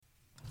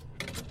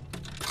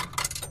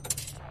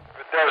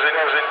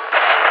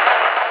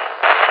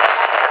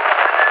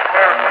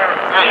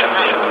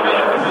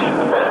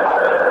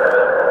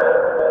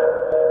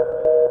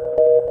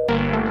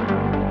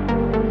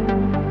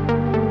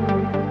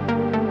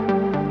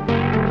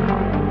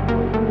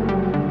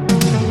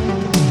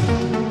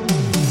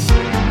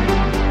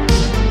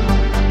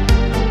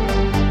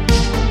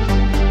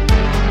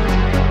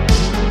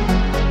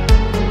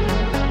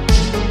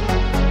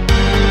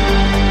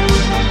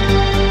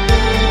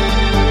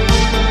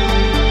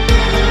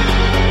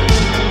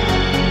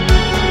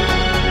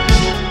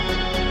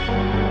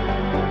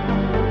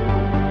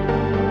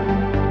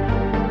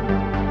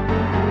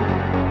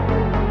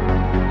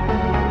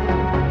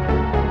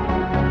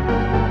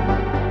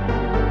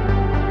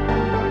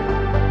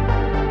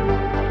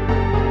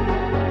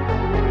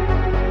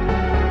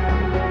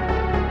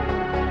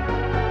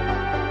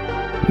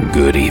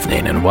Good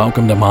evening and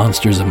welcome to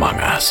Monsters Among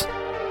Us.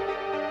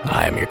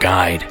 I am your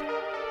guide,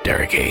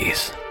 Derek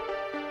Hayes.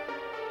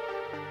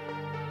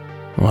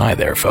 Well, hi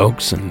there,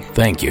 folks, and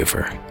thank you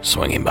for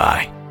swinging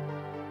by.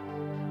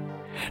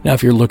 Now,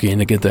 if you're looking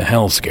to get the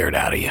hell scared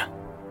out of you,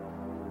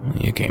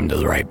 you came to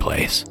the right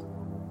place.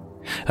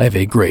 I have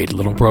a great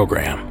little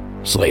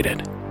program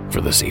slated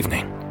for this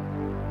evening.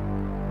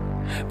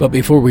 But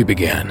before we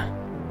begin,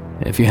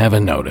 if you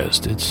haven't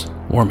noticed, it's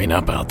warming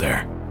up out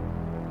there.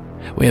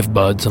 We have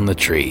buds on the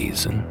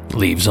trees and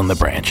leaves on the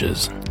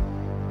branches.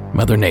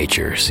 Mother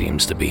Nature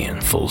seems to be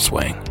in full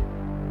swing.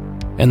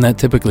 And that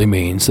typically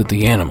means that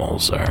the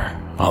animals are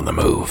on the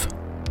move.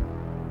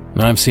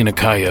 Now, I've seen a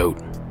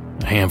coyote,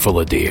 a handful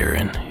of deer,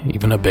 and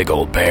even a big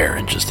old bear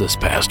in just this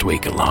past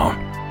week alone.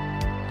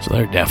 So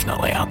they're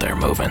definitely out there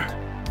moving.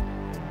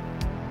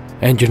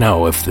 And you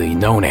know, if the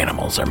known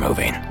animals are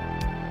moving,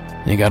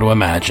 you got to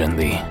imagine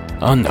the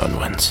unknown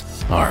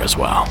ones are as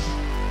well.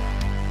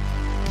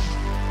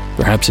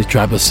 Perhaps a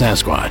tribe of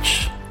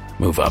sasquatch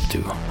move up to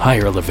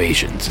higher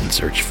elevations in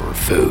search for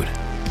food.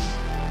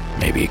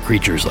 Maybe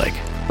creatures like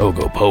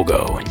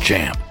Ogopogo and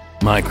Champ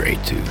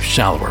migrate to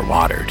shallower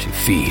water to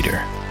feed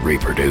or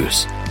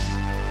reproduce.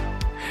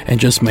 And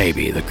just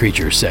maybe the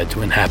creature said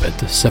to inhabit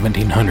the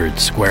 1,700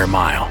 square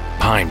mile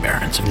Pine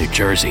Barrens of New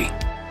Jersey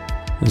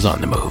is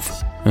on the move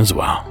as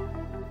well.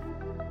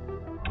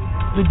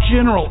 The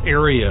general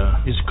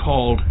area is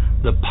called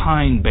the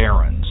Pine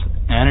Barrens,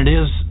 and it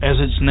is, as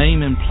its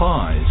name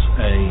implies,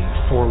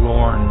 a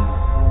forlorn,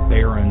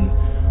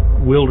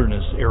 barren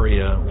wilderness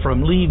area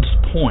from Leeds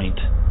Point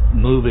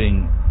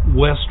moving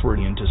westward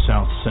into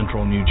south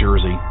central New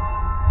Jersey.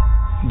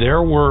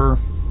 There were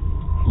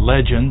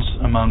legends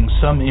among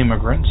some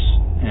immigrants,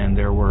 and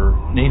there were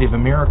Native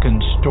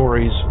American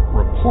stories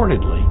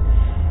reportedly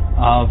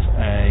of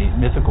a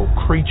mythical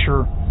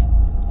creature.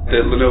 The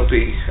Lenape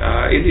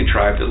Indian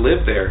tribe that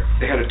lived there,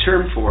 they had a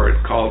term for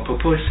it called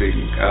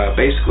Popussing,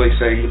 basically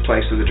saying the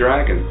place of the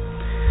dragon.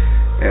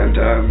 And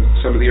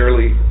some of the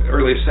early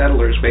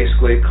settlers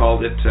basically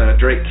called it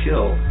Drake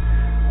Kill,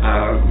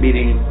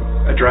 meaning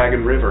a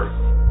dragon river.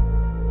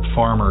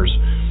 Farmers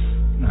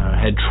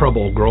had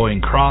trouble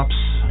growing crops,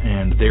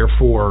 and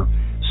therefore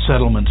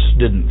settlements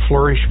didn't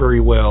flourish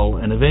very well,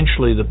 and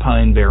eventually the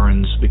Pine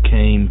Barrens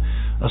became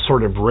a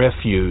sort of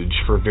refuge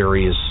for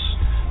various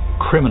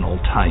criminal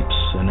types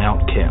and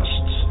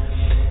outcasts.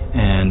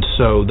 And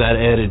so that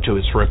added to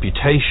its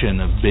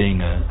reputation of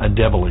being a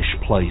devilish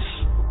place.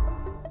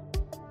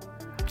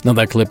 Now,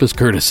 that clip is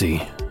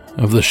courtesy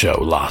of the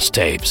show Lost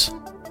Tapes.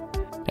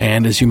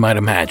 And as you might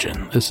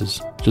imagine, this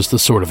is just the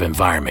sort of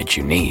environment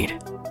you need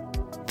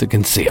to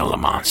conceal a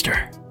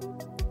monster.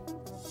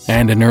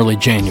 And in early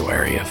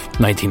January of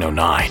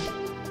 1909,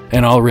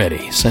 an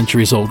already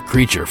centuries-old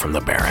creature from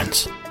the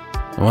Barrens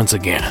once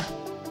again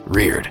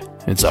reared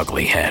its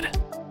ugly head.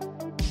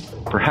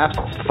 Perhaps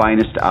its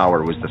finest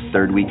hour was the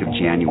third week of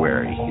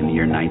January in the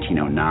year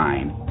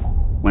 1909,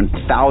 when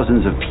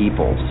thousands of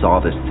people saw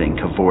this thing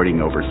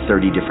cavorting over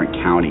 30 different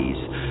counties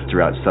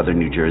throughout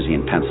southern New Jersey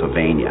and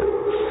Pennsylvania.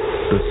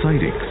 The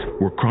sightings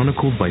were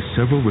chronicled by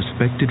several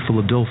respected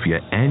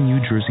Philadelphia and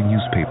New Jersey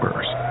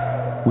newspapers,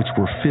 which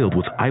were filled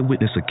with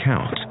eyewitness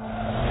accounts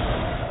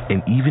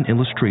and even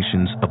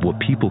illustrations of what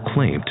people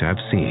claimed to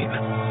have seen.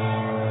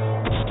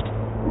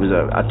 It was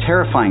a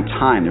terrifying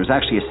time. There was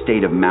actually a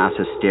state of mass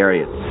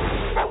hysteria.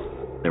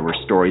 There were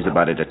stories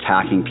about it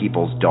attacking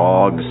people's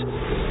dogs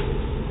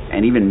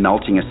and even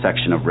melting a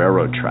section of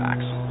railroad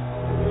tracks.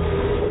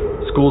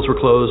 Schools were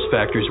closed,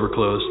 factories were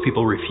closed,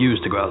 people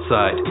refused to go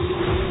outside.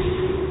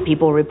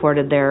 People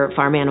reported their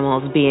farm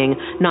animals being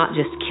not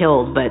just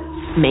killed, but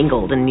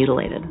mangled and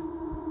mutilated.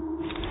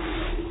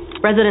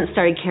 Residents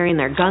started carrying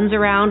their guns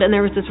around, and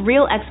there was this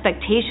real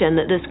expectation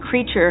that this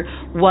creature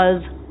was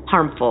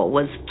harmful,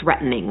 was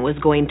threatening, was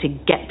going to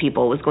get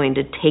people, was going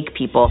to take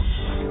people.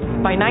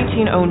 By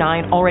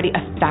 1909, already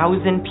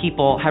 1,000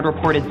 people had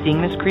reported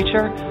seeing this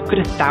creature.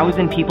 Could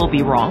 1,000 people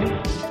be wrong?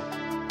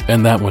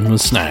 And that one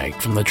was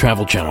snagged from the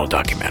Travel Channel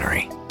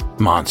documentary,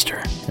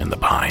 Monster in the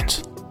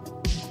Pines.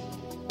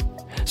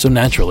 So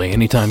naturally,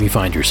 anytime you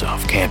find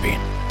yourself camping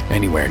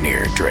anywhere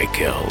near Drake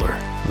Hill or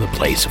the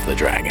place of the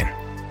dragon,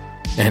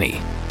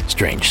 any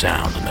strange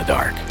sound in the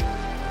dark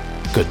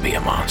could be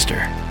a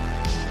monster.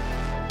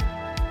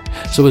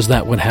 So is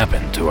that what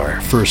happened to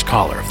our first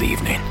caller of the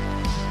evening?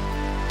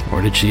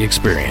 Or did she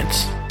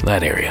experience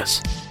that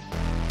area's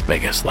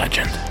biggest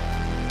legend?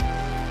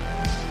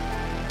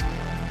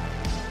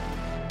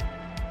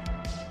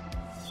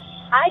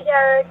 Hi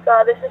Derek,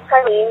 this is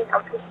Colleen.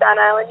 I'm from Staten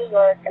Island, New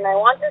York, and I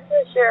wanted to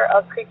share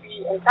a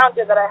creepy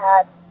encounter that I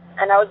had,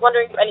 and I was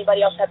wondering if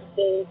anybody else had the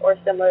same or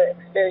similar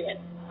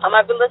experience.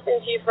 I've been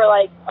listening to you for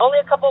only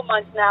a couple of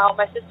months now.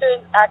 My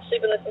sister's actually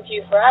been listening to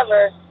you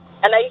forever,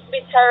 and I used to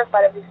be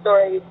terrified of these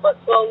stories, but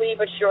slowly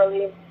but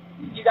surely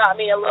you got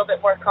me a little bit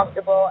more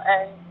comfortable,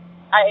 and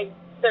I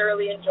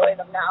thoroughly enjoy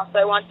them now. So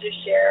I wanted to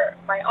share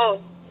my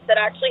own that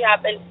actually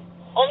happened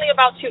only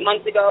about 2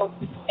 months ago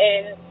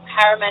in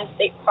Harriman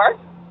State Park,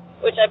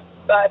 which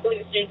I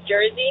believe is New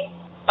Jersey.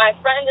 my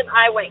friend and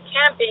I went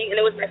camping, and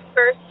it was my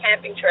first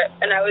camping trip,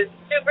 and I was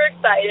super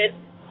excited.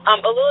 A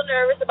little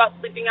nervous about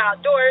sleeping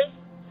outdoors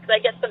because I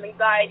get some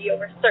anxiety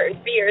over certain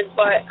fears,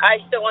 but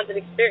I still wanted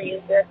to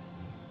experience it.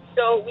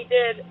 So we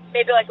did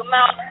maybe like a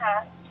mile and a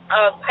half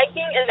of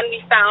hiking, and then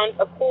we found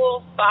a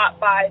cool spot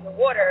by the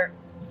water.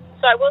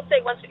 So I will say,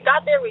 once we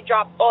got there, we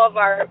dropped all of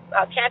our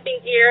camping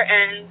gear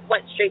and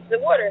went straight to the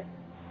water.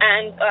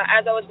 And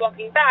as I was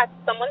walking back,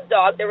 someone's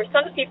dog, there were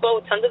tons of people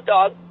with tons of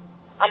dogs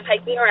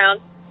hiking around,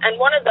 and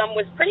one of them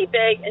was pretty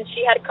big, and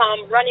she had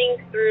come running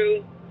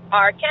through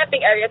our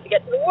camping area to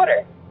get to the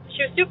water.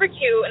 She was super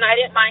cute, and I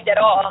didn't mind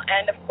at all.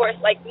 And, of course,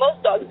 like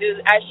most dogs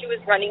do, as she was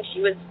running, she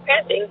was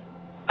panting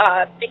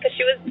because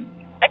she was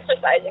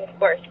exercising, of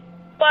course.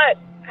 But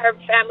her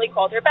family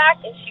called her back,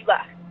 and she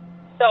left.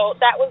 So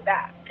that was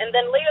that. And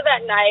then later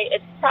that night,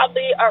 it's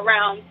probably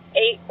around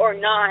 8 or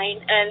 9,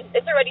 and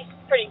it's already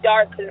pretty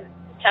dark because it's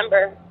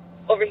September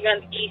over here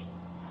in the east.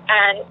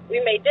 And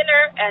we made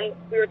dinner, and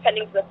we were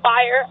tending to the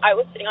fire. I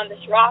was sitting on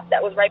this rock that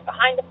was right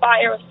behind the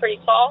fire. It was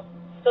pretty tall,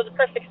 so it was the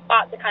perfect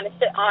spot to kind of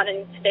sit on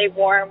and stay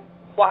warm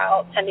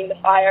while tending the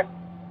fire.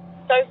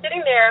 So I was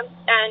sitting there,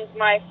 and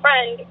my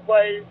friend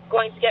was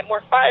going to get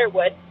more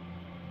firewood.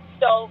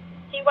 So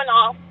he went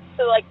off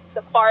to like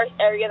the forest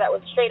area that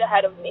was straight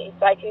ahead of me,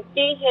 so I can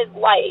see his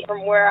light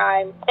from where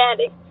I'm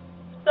standing.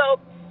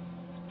 So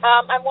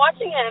I'm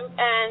watching him,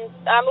 and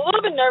I'm a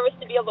little bit nervous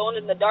to be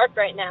alone in the dark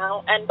right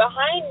now. And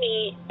behind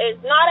me is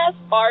not as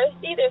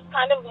foresty. There's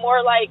kind of more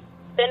like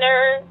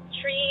thinner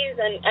trees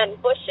and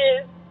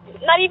bushes,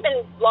 not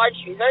even large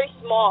trees, very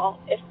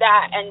small, if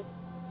that. And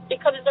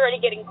because it's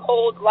already getting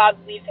cold, a lot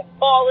of leaves have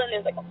fallen.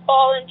 There's like a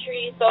fallen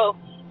tree, so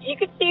you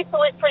could see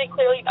pretty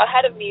clearly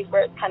ahead of me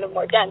where it's kind of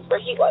more dense, where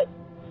he was.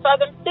 So as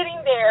I'm sitting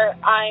there,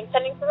 I'm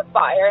tending to the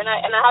fire, and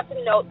I have to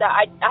note that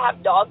I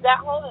have dogs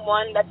at home,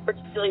 one that's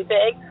particularly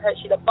big.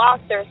 She's a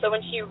boxer, so when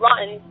she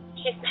runs,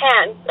 she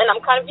pants, and I'm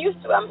kind of used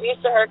to it. I'm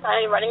used to her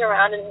kind of running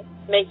around and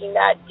making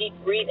that deep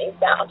breathing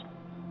sound.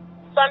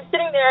 So I'm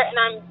sitting there,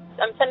 and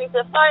I'm tending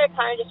to the fire,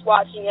 kind of just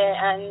watching it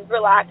and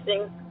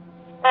relaxing.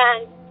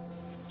 And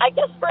I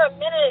guess for a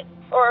minute,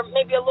 or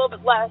maybe a little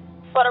bit less,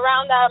 but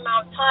around that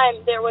amount of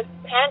time, there was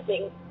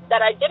panting that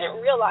I didn't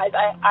realize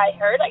I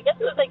heard. I guess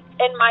it was like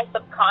in my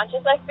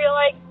subconscious, I feel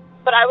like,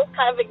 but I was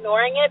kind of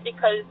ignoring it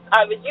because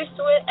I was used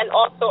to it, and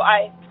also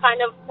I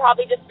kind of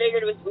probably just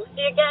figured it was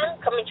Lucy again,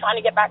 trying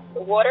to get back to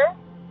the water.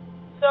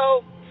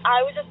 So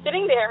I was just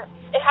sitting there.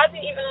 It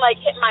hasn't even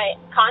like hit my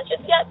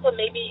conscious yet, so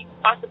maybe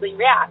possibly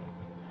react.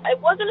 It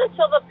wasn't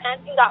until the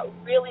panting got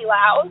really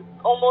loud,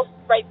 almost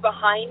right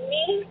behind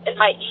me in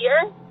my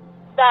ear,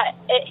 that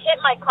it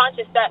hit my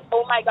conscious that,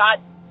 oh my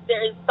God,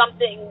 there is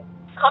something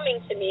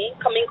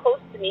coming close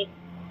to me,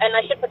 and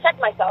I should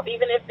protect myself,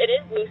 even if it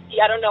is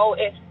Lucy. I don't know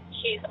if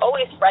she's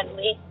always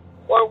friendly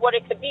or what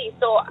it could be.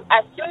 So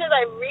as soon as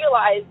I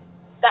realized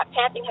that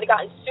panting had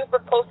gotten super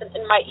close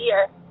in my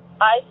ear,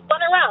 I spun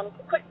around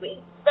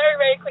quickly, very,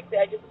 very quickly.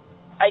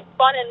 I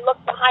spun and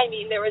looked behind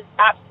me, and there was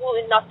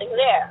absolutely nothing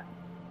there.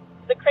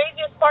 The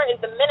craziest part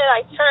is the minute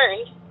I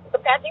turned,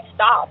 the panting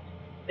stopped.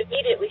 It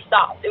immediately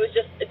stopped. It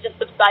just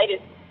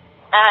subsided,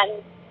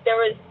 and there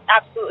was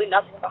absolutely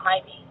nothing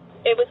behind me.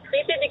 It was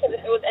creepy because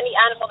if it was any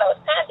animal that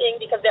was panting,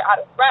 because they're out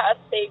of breath,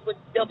 they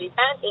would still be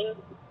panting.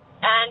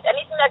 And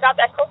anything that got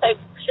that close, I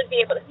should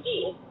be able to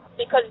see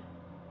because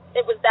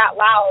it was that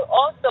loud.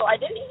 Also, I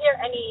didn't hear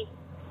any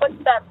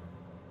footsteps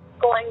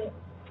going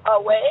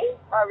away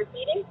or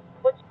receding,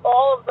 which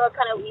all of the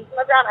kind of leaves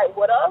on the ground I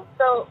would have.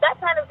 So that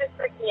kind of just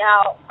freaked me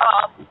out.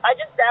 I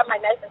just grabbed my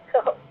knife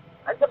until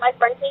my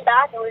friend came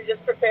back and was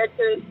just prepared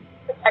to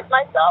protect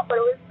myself,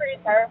 but it was pretty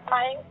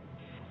terrifying.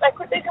 I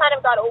quickly kind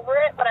of got over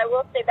it, but I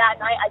will say that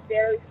night I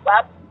barely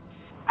slept.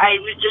 I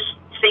was just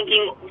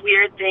thinking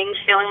weird things,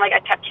 feeling like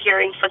I kept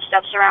hearing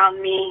footsteps around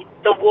me.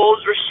 The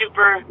wolves were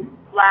super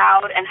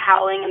loud and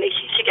howling, and they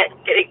seemed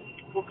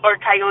to or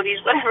coyotes,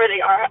 whatever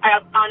they are.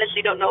 I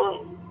honestly don't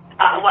know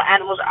what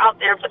animals are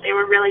out there, but they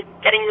were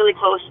getting really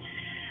close.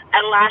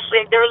 And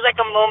lastly, there was like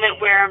a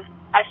moment where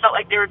I felt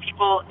like there were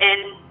people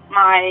in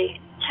my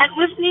tent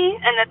with me,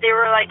 and that they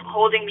were like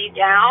holding me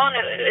down.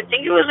 I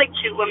think it was like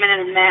 2 women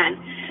and a man,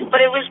 but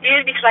it was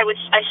weird because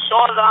I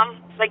saw them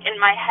like in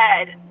my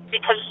head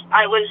because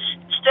I was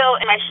still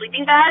in my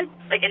sleeping bag,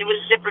 like, and it was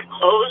zippered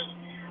closed,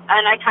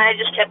 and I kind of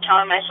just kept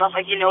telling myself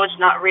like, it's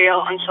not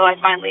real, until I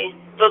finally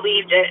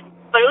believed it.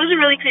 But it was a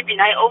really creepy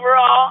night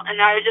overall, and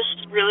I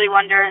just really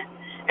wonder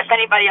if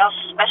anybody else,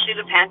 especially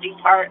the panting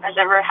part, has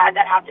ever had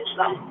that happen to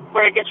them,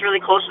 where it gets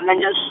really close and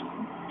then just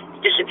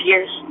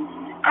disappears.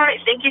 All right,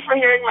 thank you for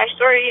hearing my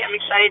story. I'm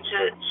excited to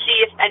see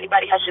if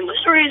anybody has similar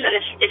stories and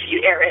if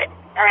you air it.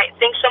 All right,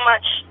 thanks so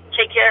much.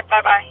 Take care.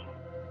 Bye-bye.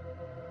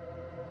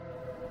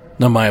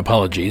 Now, my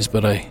apologies,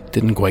 but I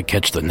didn't quite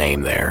catch the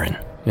name there, and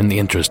in the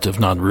interest of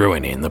not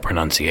ruining the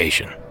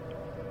pronunciation,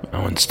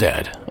 I'll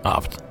instead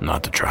opt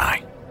not to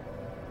try.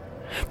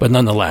 But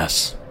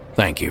nonetheless,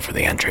 thank you for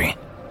the entry.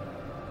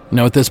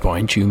 Now, at this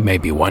point, you may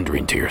be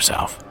wondering to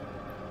yourself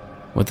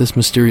what this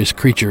mysterious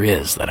creature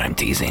is that I'm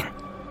teasing.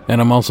 And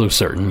I'm also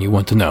certain you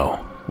want to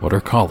know what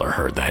her caller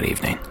heard that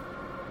evening,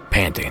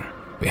 panting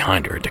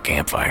behind her at the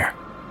campfire.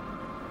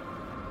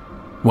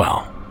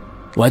 Well,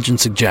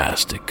 legends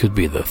suggest it could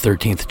be the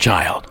 13th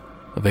child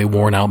of a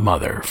worn-out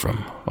mother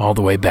from all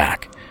the way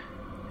back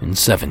in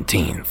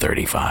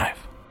 1735.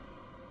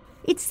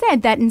 It's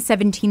said that in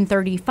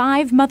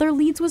 1735, Mother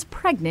Leeds was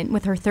pregnant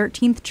with her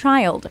 13th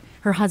child.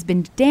 Her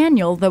husband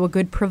Daniel, though a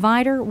good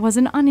provider, was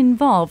an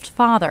uninvolved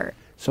father.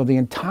 So the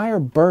entire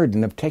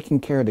burden of taking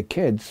care of the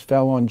kids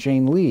fell on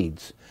Jane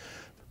Leeds.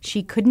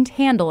 She couldn't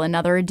handle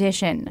another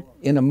addition.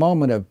 In a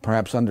moment of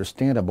perhaps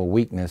understandable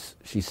weakness,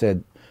 she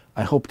said,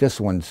 "I hope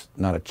this one's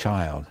not a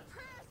child.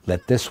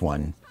 Let this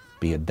one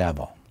be a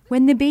devil."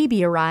 When the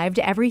baby arrived,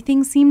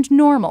 everything seemed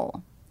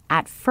normal,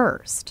 at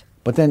first.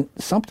 But then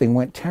something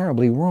went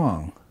terribly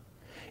wrong.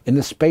 In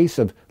the space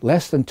of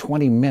less than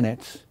 20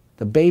 minutes,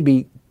 the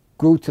baby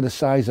grew to the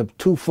size of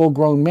 2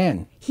 full-grown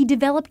men. He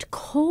developed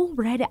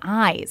coal-red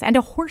eyes and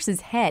a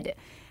horse's head,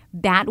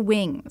 bat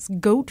wings,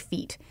 goat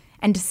feet,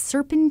 and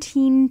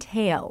serpentine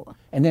tail.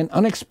 And then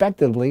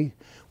unexpectedly,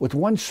 with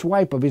one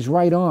swipe of his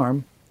right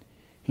arm,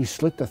 he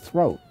slit the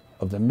throat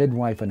of the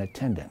midwife in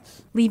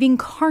attendance. Leaving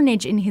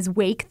carnage in his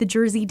wake, the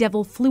Jersey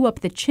Devil flew up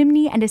the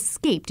chimney and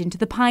escaped into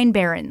the Pine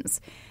Barrens,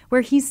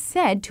 where he's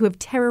said to have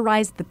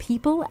terrorized the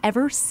people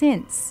ever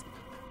since.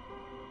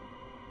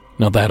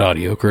 Now that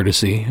audio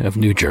courtesy of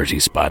New Jersey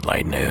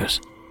Spotlight News.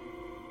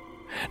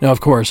 Now, of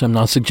course, I'm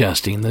not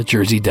suggesting the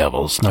Jersey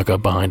Devil snuck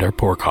up behind our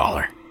poor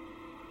caller.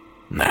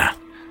 Nah,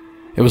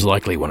 it was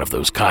likely one of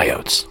those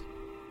coyotes,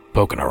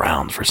 poking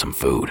around for some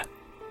food.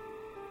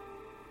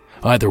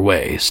 Either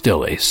way,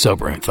 still a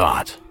sobering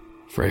thought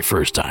for a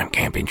first-time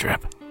camping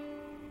trip.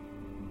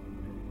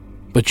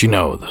 But you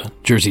know, the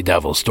Jersey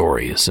Devil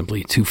story is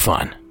simply too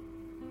fun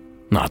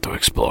not to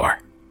explore.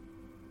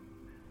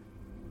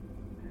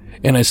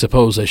 And I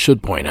suppose I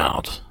should point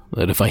out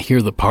that if I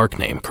hear the park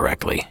name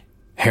correctly,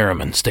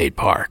 Harriman State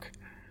Park,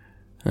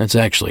 that's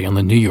actually on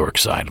the New York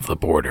side of the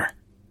border.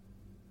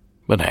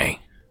 But hey,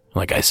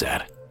 like I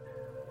said,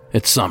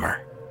 it's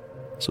summer,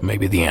 so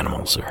maybe the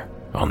animals are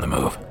on the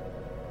move.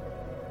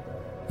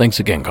 Thanks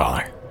again,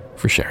 caller,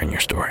 for sharing your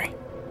story.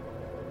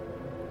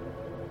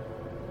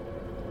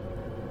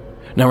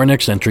 Now our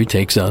next entry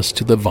takes us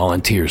to the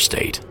volunteer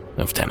state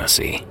of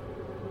Tennessee.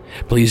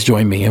 Please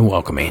join me in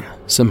welcoming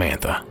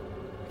Samantha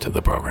to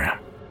the program.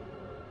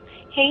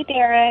 Hey,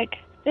 Derek.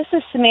 This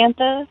is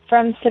Samantha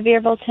from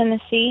Sevierville,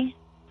 Tennessee.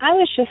 I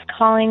was just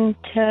calling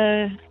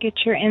to get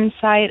your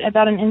insight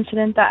about an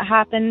incident that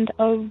happened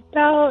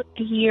about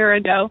a year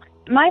ago.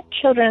 My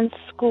children's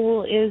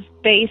school is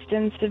based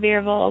in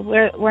Sevierville.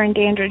 We're in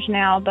Dandridge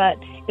now, but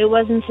it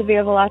was in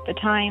Sevierville at the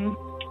time.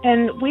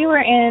 And we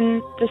were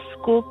in the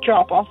school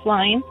drop-off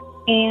line,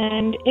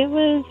 and it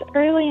was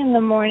early in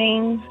the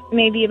morning,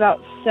 maybe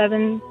about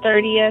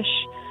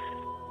 7:30-ish.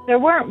 There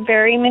weren't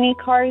very many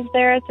cars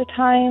there at the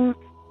time.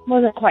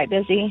 Wasn't quite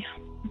busy,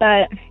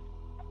 but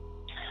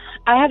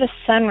I had a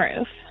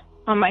sunroof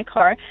on my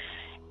car,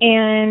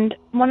 and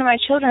one of my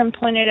children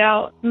pointed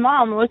out,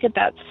 "Mom, look at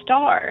that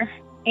star."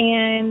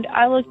 And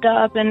I looked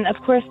up, and of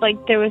course,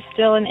 there was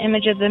still an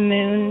image of the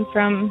moon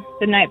from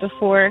the night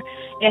before.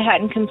 It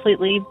hadn't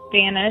completely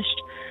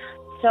vanished.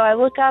 So I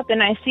look up,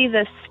 and I see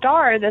this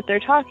star that they're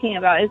talking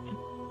about.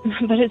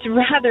 But it's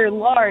rather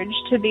large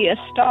to be a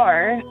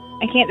star.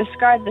 I can't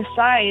describe the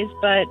size,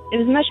 but it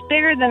was much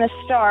bigger than a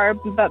star,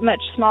 but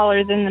much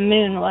smaller than the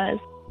moon was.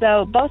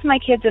 So both my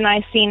kids and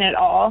I seen it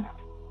all.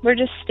 We're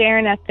just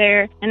staring up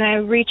there, and I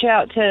reach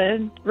out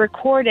to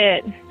record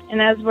it,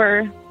 and as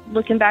we're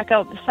looking back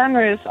out the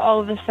sunroof, all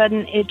of a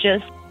sudden it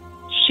just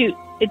shoots.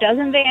 It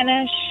doesn't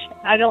vanish.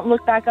 I don't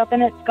look back up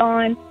and it's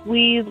gone.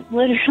 We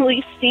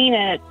literally seen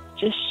it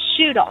just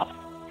shoot off.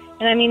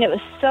 And I mean, it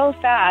was so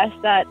fast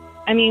that,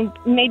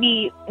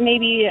 maybe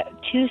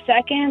 2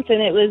 seconds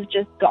and it was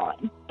just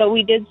gone. But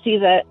we did see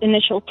the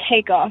initial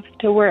takeoff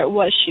to where it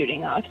was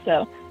shooting off.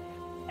 So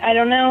I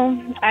don't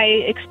know. I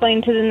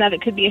explained to them that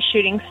it could be a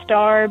shooting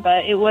star,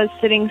 but it was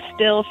sitting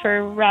still for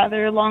a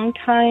rather long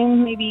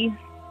time, maybe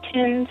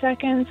 10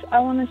 seconds, I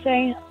want to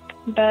say.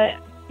 But,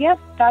 yep,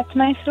 that's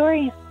my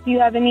story. If you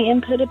have any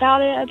input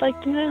about it, I'd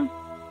like to know.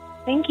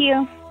 Thank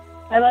you.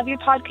 I love your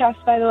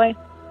podcast, by the way.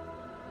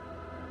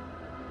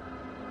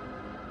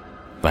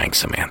 Thanks,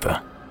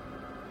 Samantha.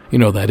 You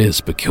know, that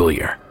is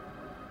peculiar.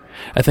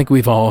 I think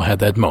we've all had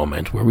that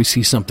moment where we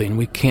see something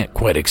we can't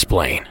quite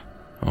explain,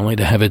 only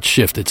to have it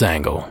shift its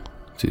angle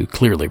to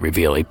clearly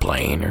reveal a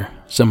plane or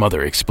some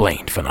other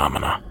explained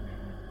phenomena,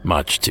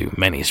 much to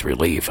many's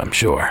relief, I'm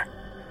sure.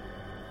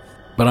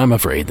 But I'm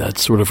afraid that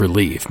sort of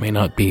relief may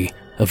not be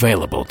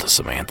available to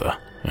Samantha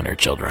and her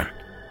children.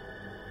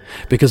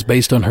 Because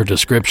based on her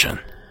description,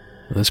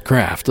 this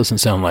craft doesn't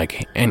sound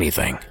like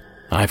anything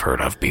I've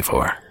heard of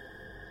before.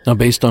 Now,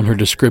 based on her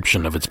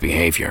description of its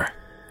behavior,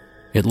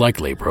 it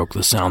likely broke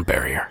the sound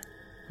barrier,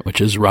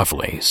 which is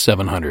roughly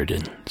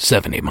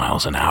 770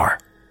 miles an hour.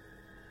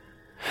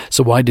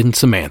 So why didn't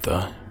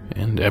Samantha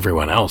and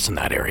everyone else in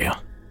that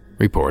area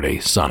report a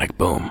sonic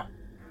boom?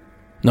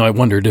 Now, I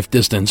wondered if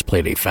distance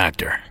played a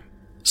factor,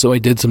 So I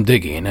did some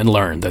digging and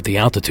learned that the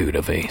altitude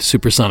of a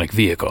supersonic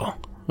vehicle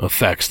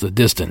affects the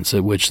distance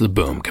at which the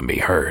boom can be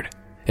heard.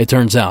 It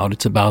turns out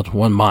it's about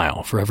 1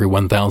 mile for every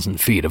 1,000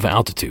 feet of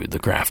altitude the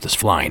craft is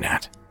flying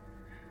at.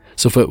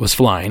 So if it was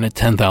flying at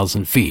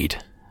 10,000 feet,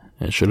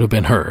 it should have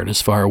been heard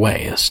as far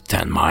away as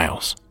 10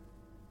 miles.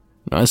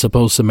 I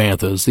suppose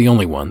Samantha is the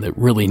only one that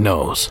really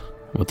knows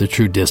what the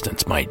true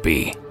distance might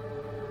be.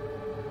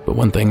 But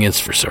one thing is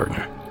for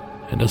certain,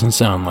 it doesn't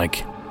sound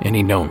like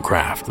any known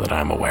craft that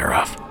I'm aware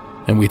of.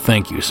 And we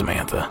thank you,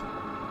 Samantha,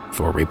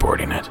 for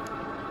reporting it.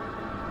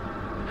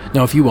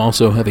 Now, if you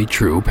also have a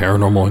true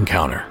paranormal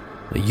encounter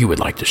that you would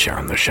like to share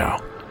on the show,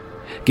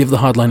 give the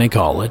hotline a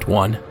call at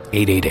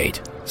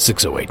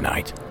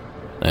 1-888-608-NIGHT.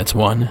 That's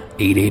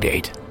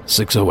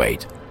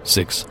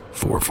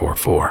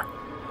 1-888-608-6444.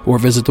 Or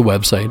visit the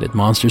website at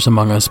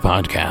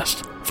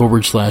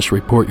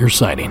monstersamonguspodcast.com/report your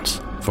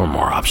sightings for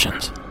more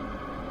options.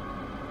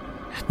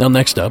 Now,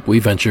 next up, we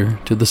venture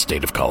to the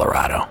state of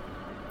Colorado,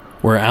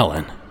 where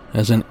Alan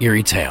has an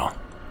eerie tale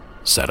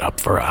set up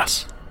for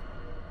us.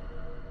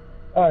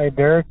 Hi,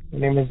 Derek. My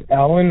name is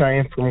Alan. I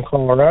am from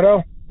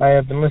Colorado. I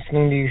have been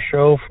listening to your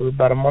show for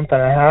about a month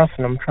and a half,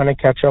 and I'm trying to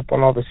catch up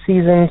on all the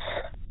seasons.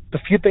 The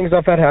few things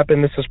I've had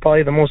happen, this is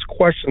probably the most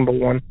questionable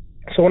one.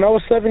 So when I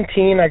was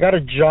 17, I got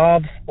a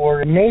job for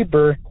a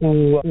neighbor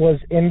who was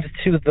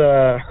into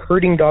the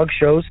herding dog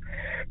shows.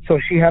 So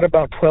she had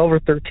about 12 or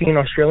 13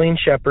 Australian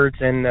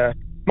Shepherds, and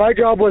my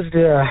job was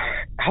to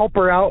help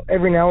her out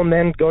every now and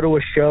then, go to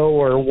a show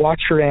or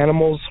watch her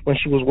animals when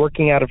she was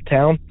working out of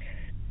town,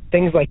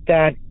 things like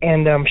that.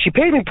 And she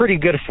paid me pretty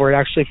good for it,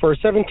 actually. For a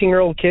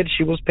 17-year-old kid,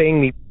 she was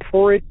paying me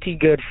pretty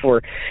good for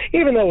it,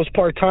 even though it was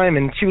part-time,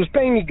 and she was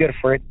paying me good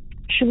for it.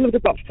 She lived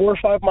about 4 or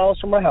 5 miles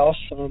from my house.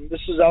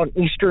 This is out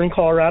in eastern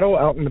Colorado,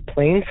 out in the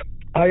plains.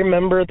 I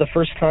remember the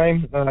first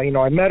time,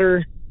 I met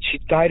her. She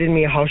guided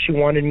me how she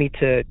wanted me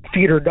to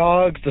feed her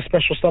dogs, the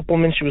special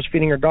supplements she was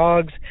feeding her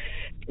dogs,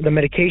 the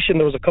medication.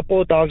 There was a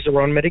couple of dogs that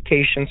were on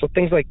medication, so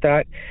things like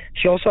that.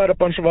 She also had a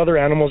bunch of other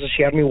animals that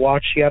she had me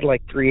watch. She had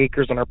like 3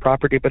 acres on our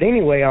property. But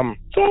anyway,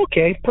 so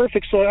okay,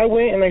 perfect. So I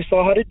went and I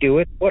saw how to do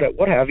it, what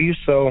have you.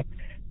 So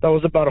that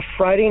was about a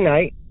Friday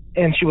night,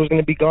 and she was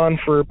going to be gone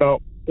for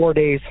about 4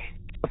 days.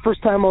 The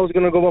first time I was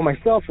going to go by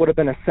myself would have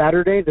been a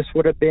Saturday. This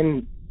would have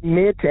been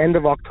mid to end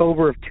of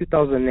October of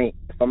 2008,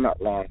 if I'm not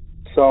wrong.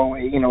 So,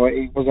 it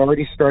was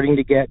already starting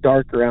to get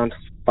dark around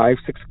 5,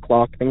 6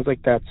 o'clock, things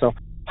like that. So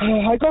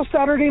I go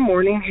Saturday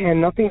morning, and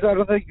nothing's out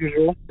of the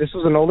usual. This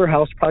was an older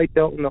house, probably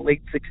built in the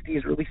late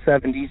 60s, early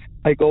 70s.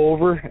 I go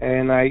over,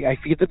 and I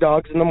feed the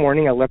dogs in the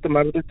morning. I let them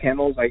out of their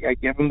kennels. I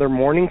give them their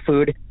morning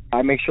food.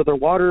 I make sure they're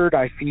watered.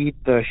 I feed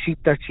the sheep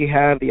that she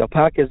had, the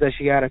alpacas that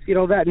she had. I feed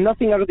all that.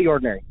 Nothing out of the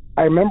ordinary.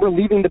 I remember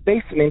leaving the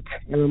basement,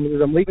 and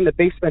as I'm leaving the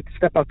basement to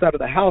step outside of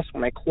the house,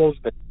 when I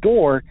closed the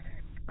door,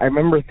 I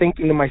remember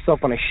thinking to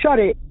myself, when I shut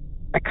it,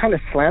 I kind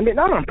of slammed it,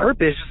 not on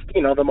purpose,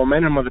 just, the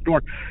momentum of the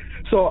door.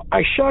 So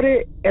I shut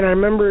it, and I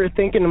remember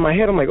thinking in my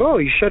head, I'm like, oh,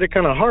 you shut it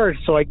kind of hard.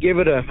 So I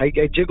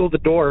jiggled the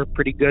door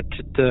pretty good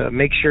to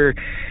make sure,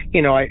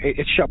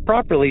 it shut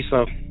properly.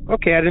 So,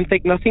 okay, I didn't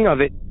think nothing of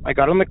it. I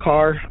got in the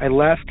car, I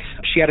left.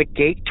 She had a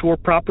gate to her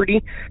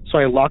property, so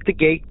I locked the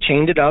gate,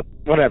 chained it up,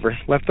 whatever,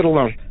 left it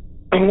alone.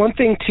 And one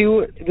thing,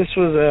 too, this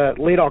was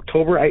late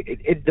October.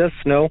 It does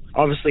snow,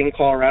 obviously, in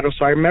Colorado.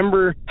 So I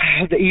remember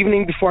the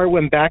evening before I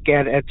went back,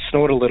 it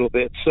snowed a little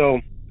bit. So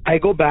I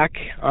go back.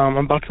 I'm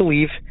about to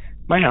leave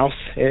my house.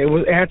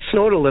 It had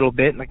snowed a little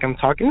bit. Like I'm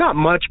talking, not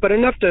much, but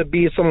enough to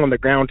be someone on the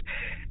ground,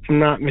 if I'm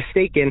not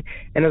mistaken.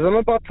 And as I'm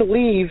about to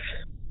leave,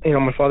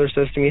 my father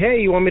says to me,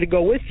 hey, you want me to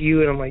go with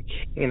you? And I'm like,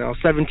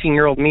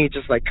 17-year-old me,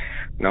 just like,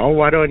 no,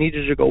 why do I need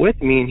you to go with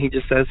me? And he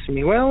just says to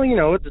me, well,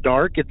 it's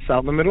dark. It's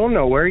out in the middle of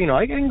nowhere.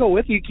 I can go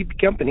with you, keep you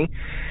company.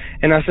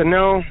 And I said,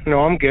 no,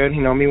 I'm good.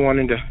 Me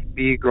wanting to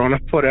be grown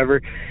up,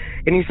 whatever.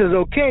 And he says,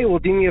 okay, well,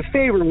 do me a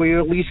favor. Will you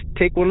at least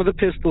take one of the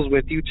pistols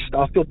with you?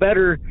 I'll feel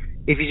better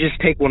if you just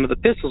take one of the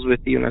pistols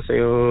with you. And I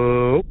say,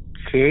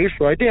 okay.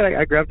 So I did.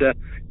 I grabbed a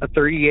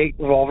 .38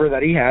 revolver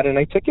that he had, and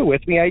I took it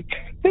with me. I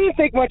didn't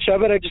think much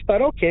of it. I just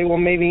thought, okay, well,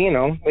 maybe,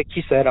 like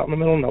he said, out in the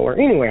middle of nowhere.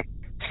 Anyway,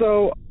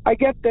 so I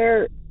get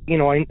there,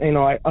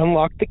 I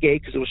unlocked the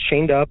gate because it was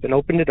chained up and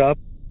opened it up,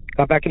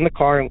 got back in the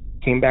car and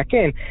came back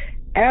in.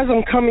 As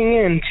I'm coming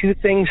in, 2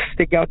 things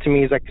stick out to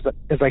me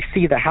as I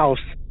see the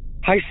house.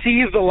 I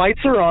see the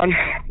lights are on,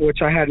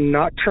 which I had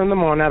not turned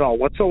them on at all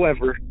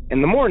whatsoever in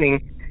the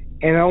morning.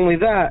 And not only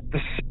that, the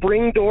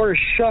spring door is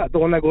shut, the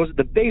one that goes to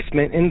the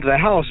basement into the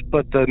house,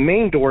 but the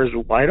main door is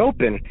wide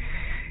open.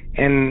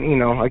 And,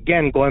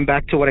 again, going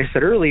back to what I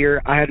said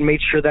earlier, I had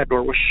made sure that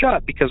door was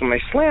shut because when I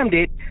slammed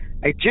it,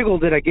 I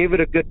jiggled it, I gave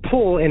it a good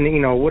pull, and,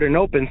 it wouldn't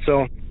open.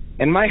 So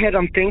in my head,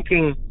 I'm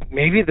thinking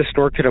maybe this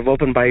door could have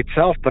opened by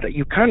itself, but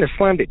you kind of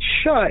slammed it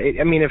shut. It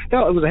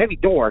was a heavy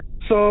door.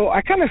 So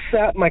I kind of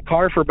sat in my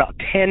car for about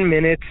 10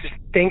 minutes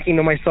thinking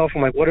to myself,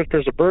 I'm like, what if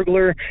there's a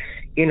burglar?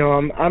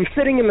 I'm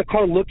sitting in the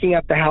car looking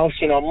at the house,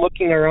 I'm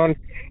looking around,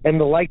 and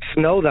the light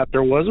snow that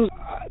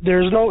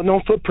there's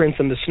no footprints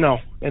in the snow,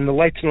 and the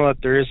light snow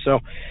that there is. So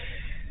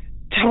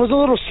I was a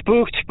little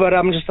spooked, but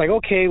I'm just like,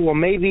 okay, well,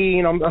 maybe,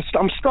 you know,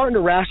 I'm starting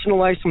to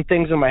rationalize some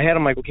things in my head.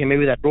 I'm like, okay,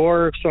 maybe that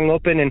door swung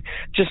open, and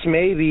just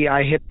maybe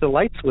I hit the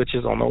light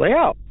switches on the way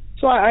out.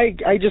 So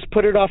I just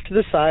put it off to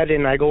the side,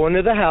 and I go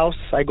into the house.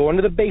 I go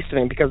into the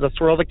basement because that's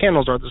where all the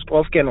kennels are. There's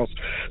 12 kennels.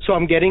 So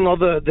I'm getting all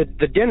the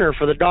dinner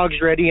for the dogs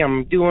ready.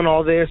 I'm doing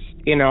all this.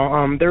 You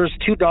know, there's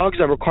 2 dogs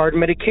that required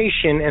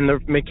medication, and the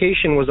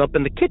medication was up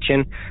in the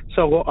kitchen.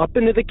 So I go up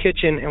into the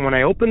kitchen, and when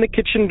I open the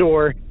kitchen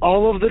door,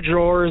 all of the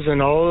drawers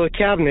and all of the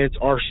cabinets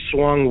are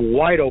swung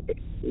wide open.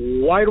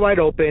 Wide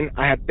open.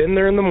 I had been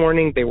there in the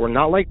morning. They were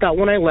not like that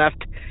when I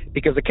left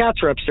because the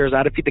cats were upstairs. I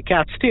had to feed the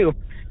cats too.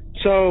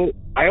 So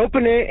I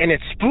open it, and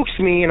it spooks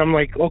me, and I'm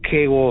like,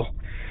 okay,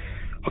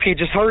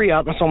 just hurry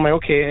up. So I'm like,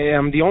 okay,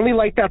 the only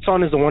light that's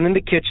on is the one in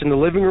the kitchen. The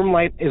living room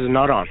light is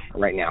not on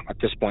right now at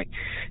this point.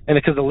 And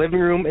because the living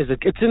room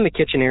it's in the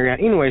kitchen area.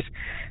 Anyways,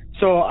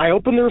 so I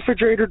open the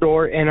refrigerator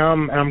door, and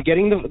I'm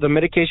getting the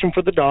medication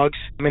for the dogs,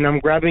 and I'm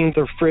grabbing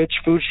the fridge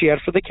food she had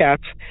for the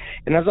cats.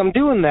 And as I'm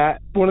doing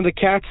that, one of the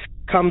cats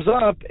comes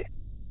up,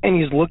 and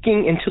he's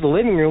looking into the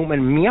living room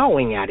and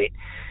meowing at it,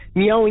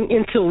 meowing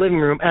into the living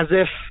room as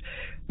if,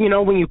 you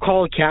know, when you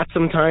call a cat,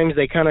 sometimes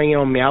they kind of, you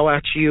know, meow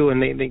at you,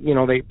 and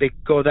they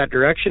go that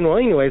direction. Well,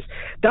 anyways,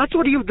 that's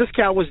what this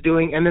cat was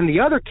doing. And then the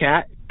other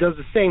cat does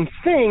the same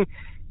thing.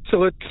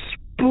 So it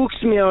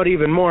spooks me out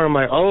even more. I'm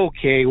like,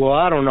 okay, well,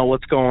 I don't know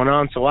what's going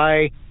on. So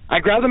I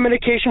grabbed the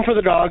medication for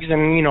the dogs,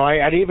 and, you know, I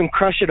didn't even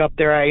crush it up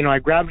there. I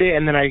grabbed it,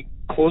 and then I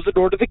closed the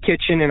door to the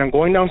kitchen, and I'm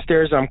going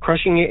downstairs. And I'm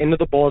crushing it into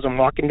the bowl as I'm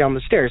walking down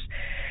the stairs.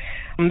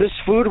 This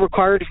food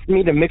required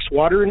me to mix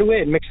water into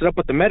it and mix it up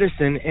with the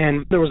medicine,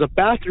 and there was a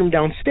bathroom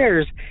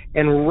downstairs,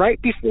 and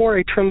right before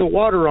I turned the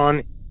water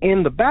on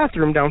in the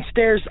bathroom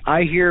downstairs,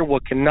 I hear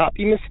what cannot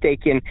be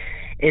mistaken.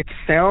 It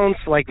sounds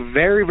like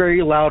very,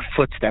 very loud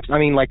footsteps. I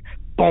mean, like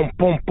boom,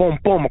 boom, boom,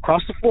 boom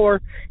across the floor,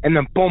 and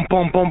then boom,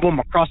 boom, boom, boom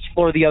across the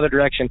floor the other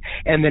direction,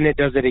 and then it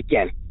does it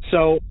again.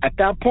 So at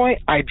that point,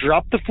 I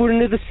dropped the food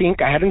into the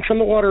sink. I hadn't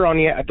turned the water on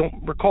yet. I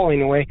don't recall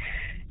anyway.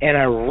 And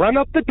I run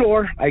up the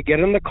door, I get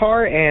in the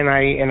car, and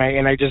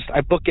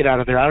I book it out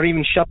of there. I don't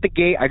even shut the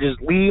gate. I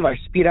just leave. I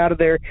speed out of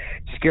there,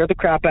 scare the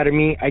crap out of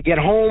me. I get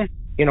home,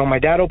 you know, my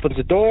dad opens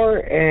the door,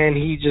 and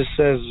he just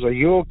says, "Are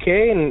you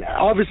okay?" And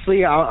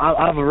obviously,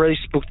 I have a really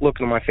spooked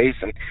look on my face,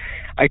 and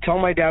I tell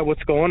my dad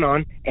what's going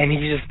on, and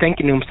he's just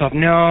thinking to himself,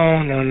 no.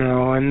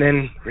 And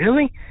then,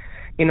 really?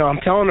 You know,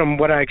 I'm telling him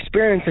what I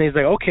experienced, and he's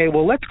like, okay,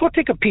 well, let's go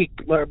take a peek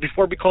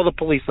before we call the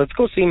police. Let's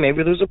go see.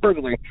 Maybe there's a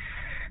burglary.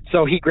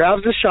 So he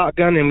grabs the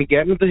shotgun, and we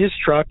get into his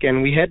truck,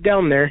 and we head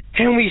down there,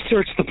 and we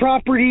search the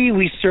property.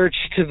 We search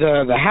to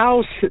the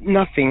house.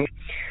 Nothing.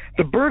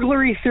 The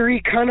burglary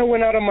theory kind of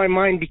went out of my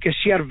mind because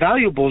she had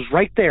valuables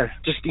right there.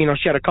 Just, you know,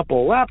 she had a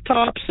couple of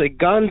laptops,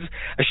 guns,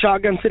 a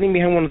shotgun sitting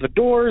behind one of the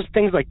doors,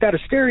 things like that, a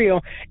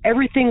stereo.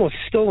 Everything was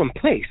still in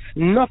place.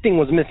 Nothing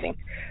was missing.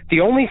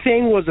 The only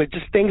thing was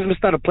just things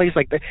missed out of place.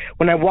 Like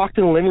when I walked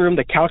in the living room,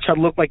 the couch had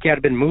looked like it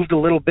had been moved a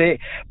little bit.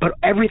 But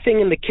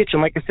everything in the kitchen,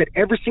 like I said,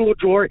 every single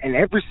drawer and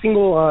every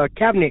single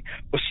cabinet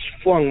was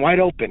flung wide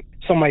open.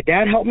 So my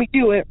dad helped me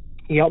do it.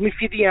 He helped me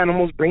feed the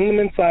animals, bring them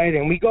inside,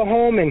 and we go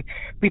home and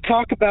we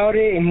talk about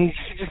it, and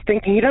he's just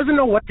thinking, he doesn't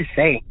know what to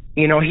say.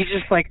 You know, he's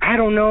just like, I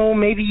don't know,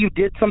 maybe you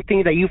did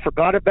something that you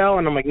forgot about.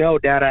 And I'm like, no,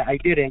 Dad, I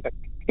didn't. But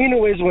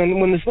anyways,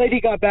 when this lady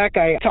got back,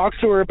 I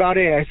talked to her about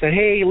it. I said,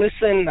 hey,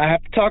 listen, I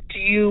have to talk to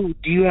you.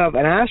 Do you have,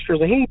 and I asked her,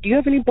 like, hey, do you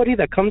have anybody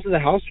that comes to the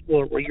house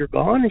where you're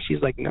gone? And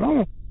she's like,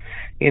 no.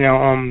 You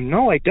know,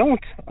 no, I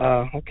don't.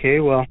 Okay,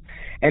 well.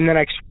 And then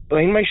I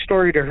explained my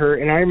story to her,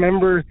 and I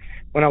remember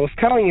when I was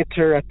telling it to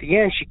her at the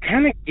end, she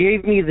kind of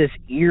gave me this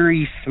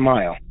eerie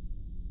smile.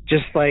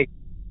 Just like,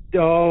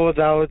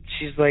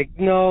 she's like,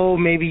 no,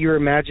 maybe you're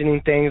imagining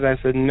things. I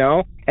said,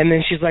 no. And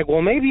then she's like,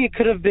 well, maybe it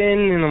could have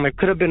been, and I'm like,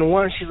 could have been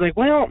one. She's like,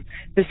 well,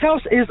 this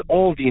house is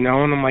old, you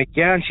know. And I'm like,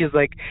 yeah. And she's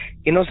like,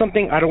 you know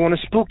something, I don't want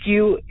to spook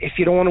you. If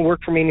you don't want to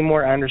work for me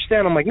anymore, I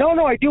understand. I'm like, no,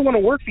 I do want to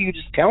work for you.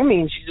 Just tell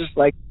me. And she's just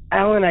like,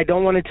 Alan, I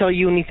don't want to tell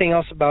you anything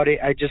else about it.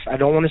 I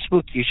don't want to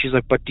spook you. She's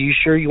like, but do you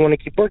sure you want to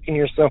keep working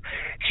here? So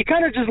she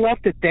kind of just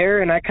left it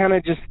there, and I kind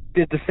of just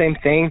did the same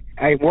thing.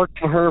 I worked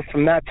for her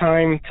from that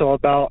time till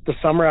about the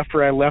summer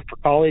after I left for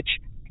college.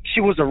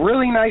 She was a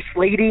really nice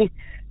lady,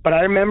 but I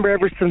remember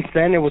ever since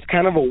then, it was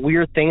kind of a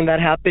weird thing that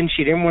happened.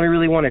 She didn't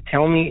really want to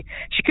tell me.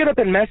 She could have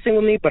been messing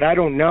with me, but I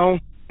don't know.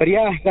 But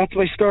yeah, that's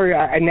my story.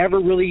 I never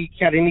really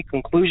had any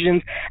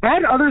conclusions. I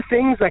had other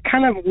things that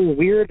kind of were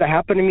weird that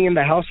happened to me in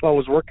the house while I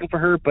was working for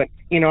her, but,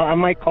 you know, I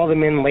might call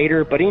them in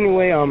later. But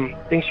anyway,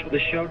 thanks for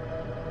the show.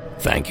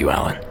 Thank you,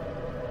 Alan.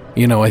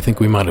 You know, I think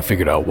we might have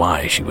figured out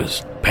why she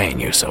was paying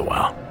you so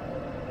well.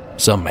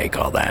 Some may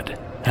call that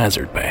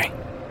hazard pay.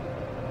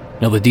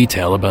 Now, the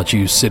detail about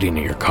you sitting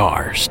in your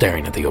car,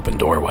 staring at the open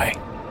doorway,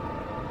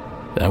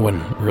 that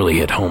one really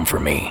hit home for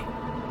me.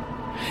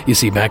 You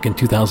see, back in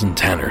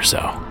 2010 or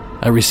so,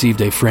 I received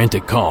a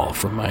frantic call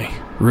from my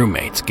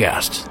roommate's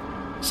guests,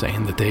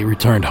 saying that they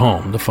returned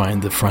home to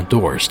find the front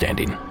door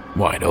standing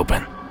wide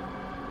open.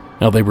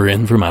 Now, they were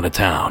in from out of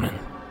town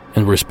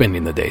and were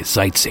spending the day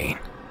sightseeing.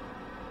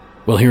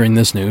 Well, hearing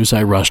this news,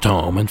 I rushed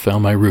home and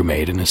found my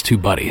roommate and his two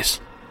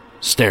buddies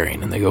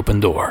staring in the open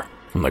door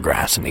from the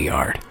grass in the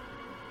yard.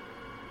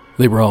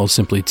 They were all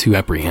simply too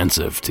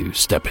apprehensive to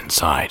step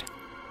inside,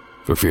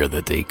 for fear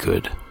that they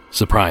could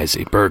surprise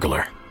a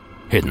burglar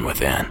hidden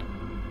within.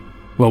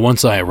 Well,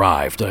 once I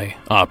arrived, I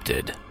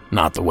opted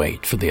not to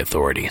wait for the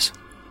authorities.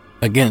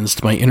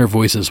 Against my inner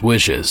voice's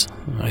wishes,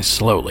 I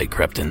slowly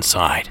crept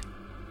inside.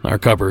 Our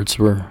cupboards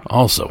were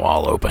also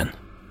all open,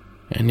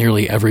 and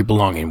nearly every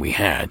belonging we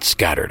had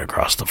scattered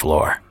across the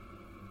floor.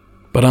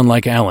 But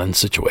unlike Alan's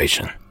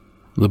situation,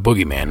 the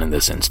boogeyman in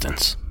this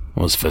instance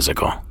was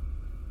physical.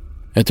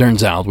 It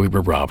turns out we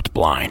were robbed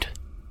blind.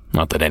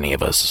 Not that any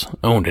of us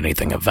owned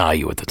anything of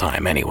value at the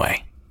time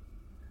anyway.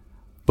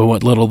 But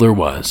what little there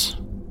was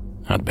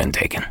had been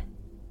taken.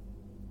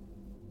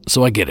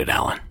 So I get it,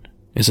 Alan.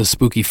 It's a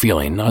spooky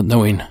feeling not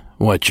knowing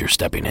what you're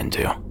stepping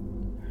into.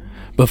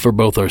 But for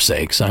both our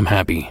sakes, I'm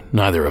happy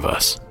neither of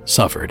us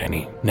suffered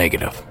any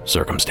negative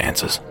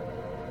circumstances.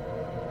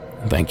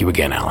 Thank you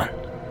again, Alan,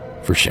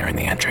 for sharing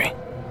the entry.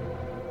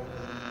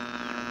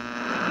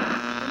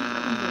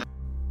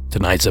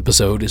 Tonight's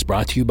episode is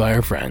brought to you by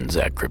our friends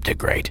at Cryptic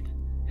Crate.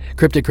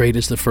 Cryptic Crate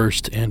is the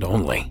first and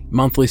only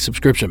monthly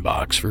subscription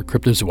box for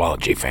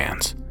cryptozoology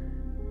fans.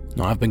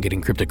 Now, I've been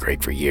getting Cryptic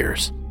Crate for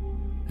years,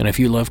 and if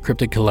you love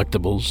cryptic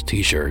collectibles,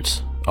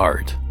 t-shirts,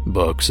 art,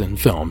 books, and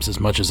films as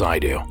much as I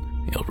do,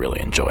 you'll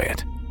really enjoy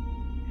it.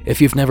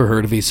 If you've never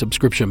heard of a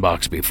subscription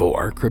box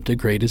before, Cryptic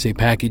Crate is a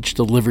package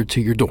delivered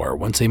to your door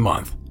once a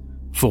month,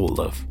 full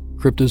of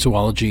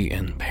cryptozoology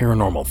and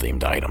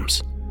paranormal-themed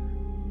items.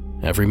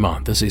 Every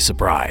month is a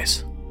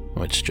surprise,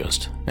 which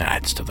just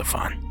adds to the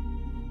fun.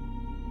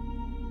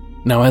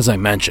 Now, as I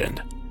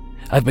mentioned,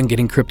 I've been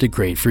getting Cryptic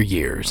Crate for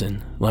years,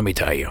 and let me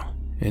tell you,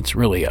 it's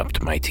really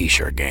upped my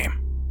t-shirt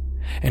game,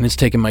 and it's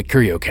taken my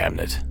curio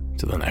cabinet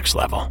to the next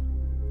level.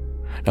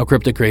 Now,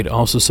 Cryptic Crate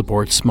also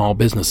supports small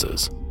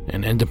businesses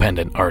and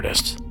independent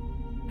artists,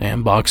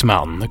 and Box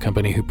Mountain, the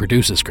company who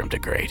produces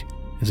Cryptic Crate,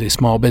 is a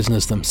small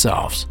business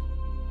themselves,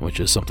 which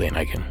is something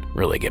I can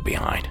really get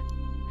behind.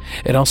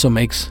 It also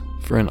makes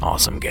for an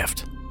awesome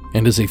gift,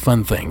 and is a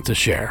fun thing to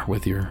share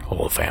with your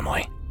whole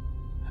family.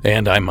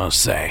 And I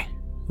must say,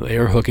 they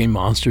are hooking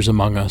Monsters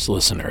Among Us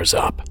listeners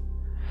up.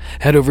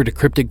 Head over to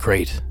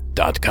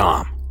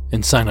crypticrate.com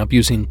and sign up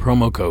using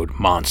promo code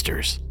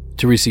MONSTERS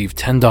to receive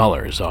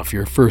 $10 off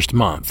your first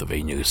month of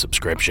a new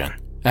subscription,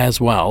 as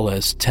well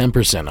as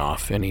 10%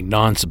 off any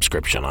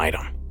non-subscription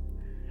item.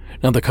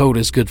 Now, the code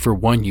is good for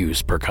one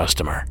use per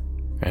customer,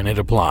 and it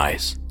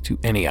applies to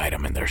any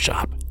item in their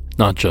shop,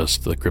 not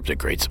just the Cryptic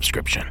Crate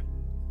subscription.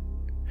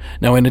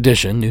 Now, in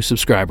addition, new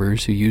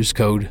subscribers who use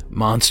code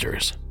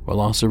MONSTERS will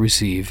also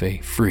receive a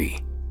free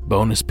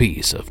bonus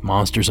piece of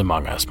Monsters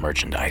Among Us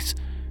merchandise,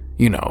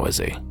 as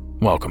a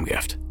welcome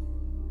gift.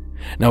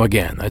 Now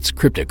again, that's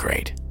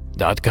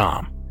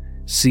crypticrate.com,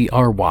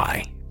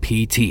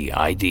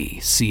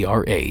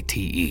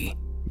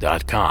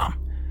 cryptidcrate.com,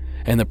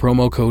 and the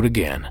promo code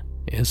again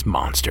is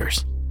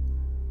MONSTERS.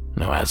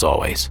 Now, as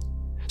always,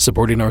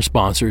 supporting our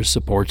sponsors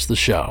supports the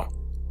show,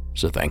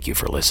 so thank you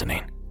for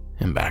listening,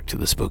 and back to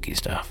the spooky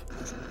stuff.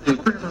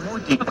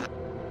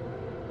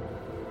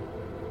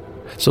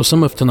 So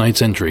some of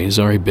tonight's entries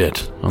are a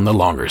bit on the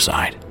longer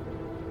side.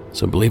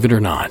 So believe it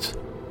or not,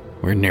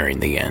 we're nearing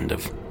the end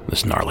of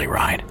this gnarly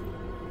ride.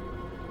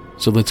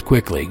 So let's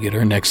quickly get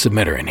our next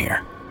submitter in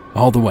here,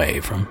 all the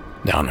way from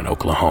down in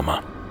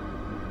Oklahoma.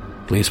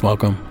 Please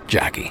welcome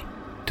Jackie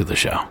to the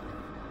show.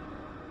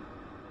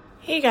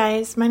 Hey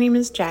guys, my name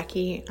is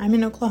Jackie. I'm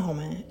in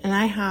Oklahoma, and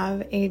I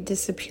have a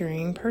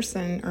disappearing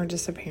person or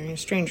disappearing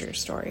stranger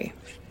story.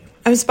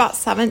 I was about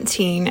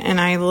 17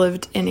 and I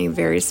lived in a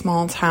very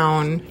small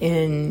town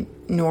in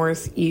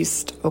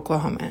northeast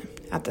Oklahoma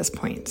at this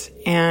point.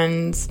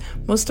 And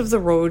most of the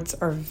roads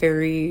are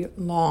very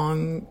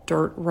long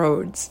dirt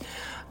roads.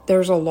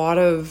 There's a lot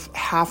of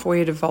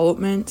halfway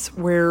development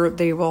where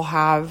they will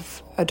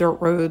have a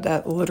dirt road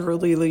that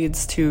literally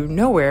leads to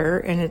nowhere,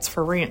 and it's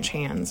for ranch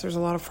hands. There's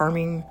a lot of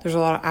farming, there's a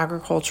lot of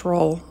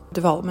agricultural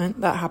development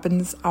that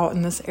happens out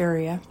in this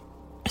area.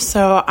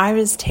 So I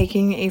was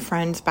taking a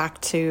friend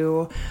back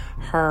to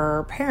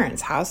her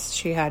parents' house.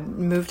 She had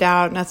moved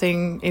out,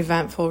 nothing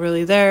eventful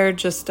really there,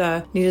 just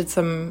needed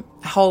some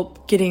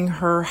help getting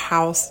her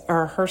house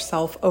or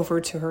herself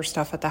over to her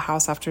stuff at the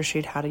house after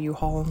she'd had a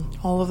U-Haul and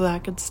all of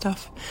that good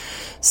stuff.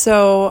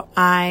 So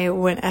I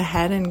went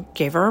ahead and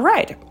gave her a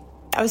ride.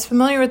 I was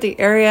familiar with the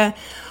area.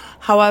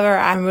 However,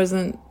 I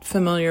wasn't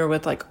familiar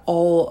with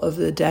all of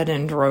the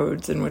dead-end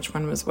roads and which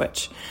one was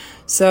which.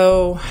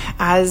 So,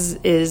 as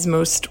is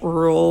most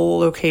rural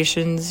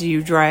locations,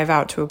 you drive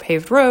out to a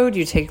paved road,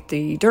 you take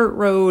the dirt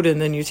road, and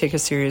then you take a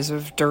series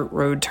of dirt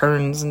road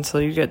turns until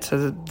you get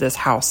to this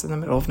house in the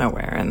middle of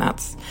nowhere, and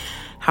that's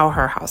how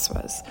her house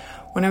was.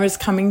 When I was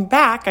coming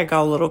back, I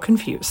got a little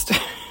confused.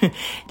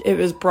 It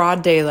was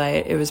broad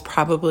daylight. It was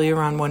probably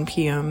around 1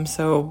 p.m.,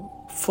 so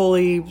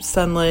fully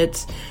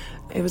sunlit.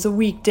 It was a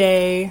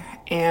weekday,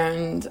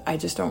 and I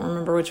just don't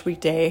remember which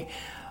weekday.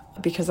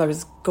 because I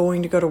was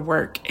going to go to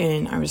work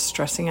and I was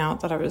stressing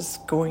out that I was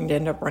going to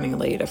end up running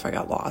late if I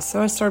got lost.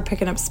 So I started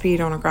picking up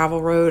speed on a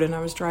gravel road, and I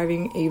was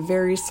driving a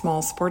very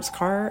small sports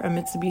car, a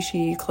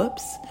Mitsubishi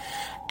Eclipse,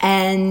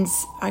 and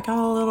I got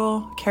a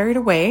little carried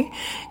away.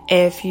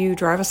 If you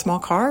drive a small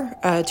car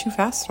too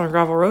fast on a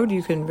gravel road,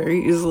 you can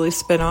very easily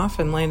spin off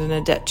and land in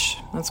a ditch.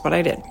 That's what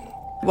I did.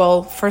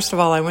 Well, first of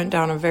all, I went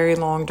down a very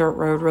long dirt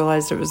road,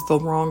 realized it was the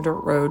wrong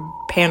dirt road,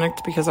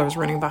 panicked because I was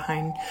running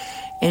behind,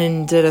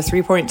 and did a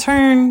 3-point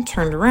turn,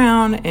 turned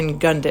around, and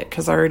gunned it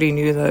because I already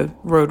knew there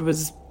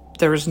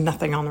was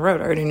nothing on the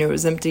road. I already knew it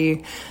was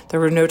empty.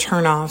 There were no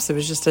turnoffs. It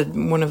was just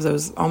one of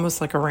those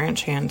almost like a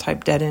ranch hand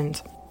type dead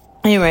end.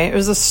 Anyway, it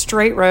was a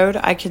straight road.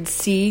 I could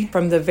see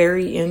from the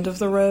very end of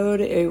the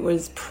road. It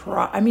was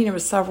it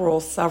was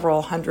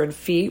several hundred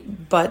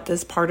feet, but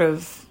this part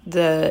of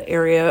the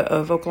area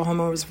of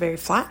Oklahoma was very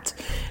flat,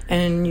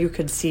 and you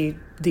could see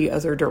the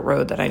other dirt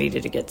road that I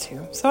needed to get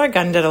to. So I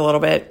gunned it a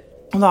little bit,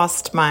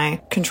 lost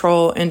my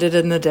control, ended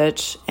in the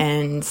ditch,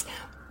 and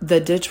the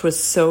ditch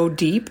was so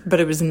deep, but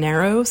it was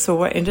narrow. So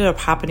what ended up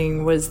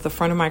happening was the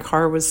front of my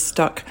car was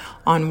stuck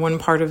on one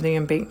part of the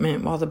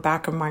embankment while the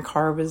back of my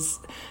car was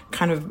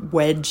kind of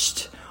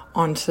wedged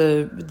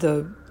onto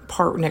the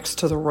part next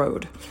to the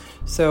road.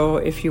 So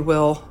if you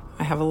will,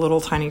 I have a little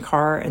tiny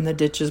car and the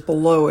ditch is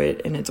below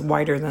it and it's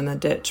wider than the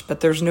ditch, but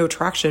there's no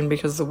traction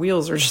because the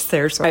wheels are just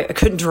there. So I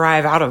couldn't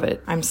drive out of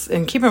it.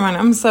 And keep in mind,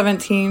 I'm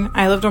 17.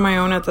 I lived on my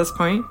own at this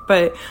point,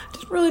 but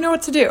didn't really know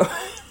what to do.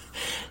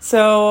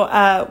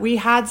 So we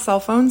had cell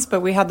phones,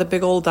 but we had the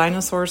big old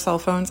dinosaur cell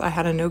phones. I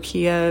had a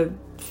Nokia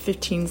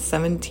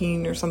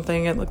 1517 or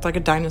something. It looked like a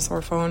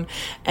dinosaur phone.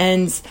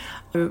 And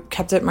I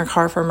kept it in my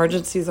car for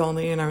emergencies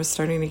only, and I was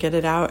starting to get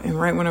it out. And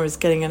right when I was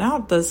getting it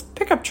out, this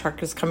pickup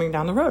truck is coming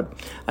down the road.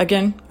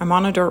 Again, I'm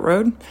on a dirt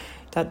road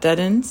that dead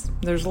ends.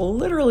 There's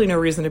literally no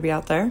reason to be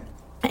out there.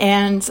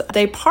 And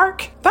they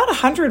park about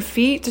 100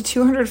 feet to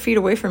 200 feet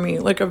away from me,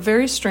 like a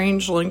very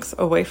strange length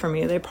away from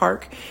me. They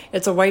park.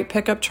 It's a white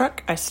pickup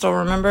truck. I still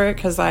remember it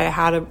because I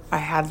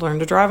had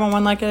learned to drive on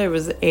one like it. It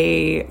was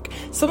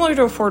similar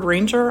to a Ford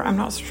Ranger. I'm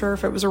not sure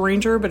if it was a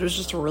Ranger, but it was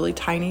just a really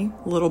tiny,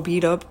 little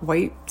beat up,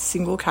 white,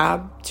 single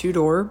cab,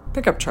 2-door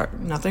pickup truck.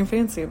 Nothing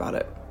fancy about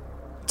it.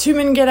 Two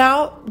men get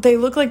out. They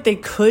look like they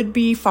could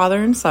be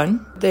father and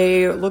son.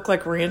 They look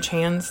like ranch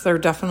hands. They're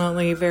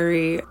definitely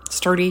very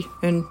sturdy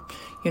and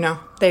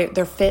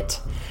they're fit,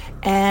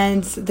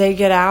 and they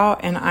get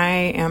out, and I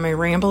am a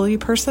rambly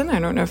person. I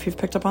don't know if you've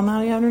picked up on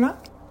that yet or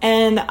not.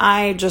 And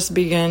I just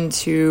begin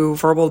to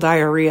verbal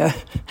diarrhea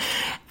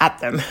at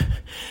them.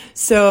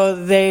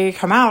 So they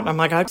come out, and I'm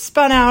like, I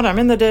spun out, I'm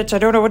in the ditch, I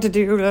don't know what to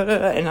do,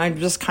 and I'm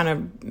just kind of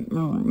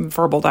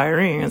verbal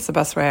diarrheaing. It's the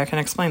best way I can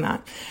explain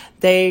that.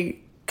 They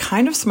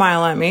kind of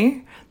smile at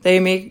me.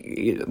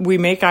 We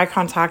make eye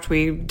contact,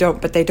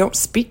 but they don't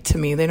speak to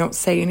me. They don't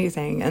say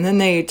anything. And then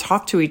they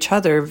talk to each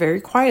other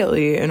very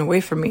quietly and away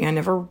from me. I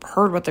never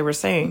heard what they were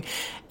saying.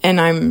 And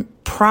I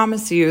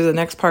promise you the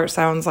next part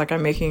sounds like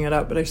I'm making it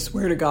up, but I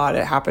swear to God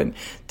it happened.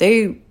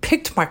 They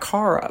picked my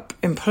car up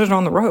and put it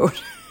on the road.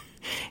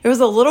 It was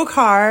a little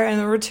car, and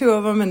there were two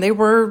of them, and they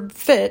were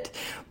fit,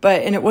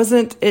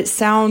 it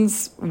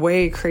sounds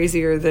way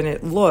crazier than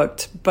it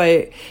looked,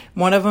 but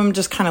one of them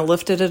just kind of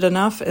lifted it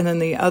enough, and then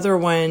the other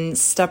one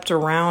stepped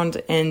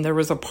around, and there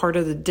was a part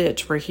of the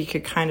ditch where he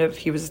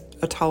was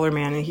a taller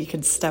man, and he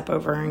could step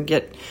over and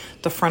get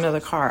the front of the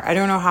car. I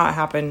don't know how it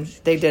happened.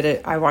 They did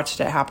it. I watched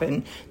it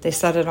happen. They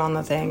set it on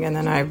the thing, and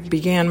then I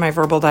began my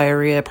verbal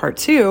diarrhea part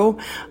 2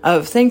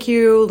 of thank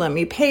you, let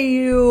me pay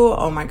you,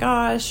 oh my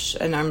gosh,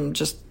 and I'm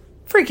just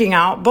freaking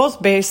out,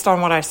 both based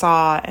on what I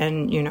saw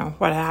and,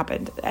 what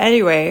happened.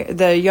 Anyway,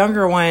 the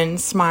younger one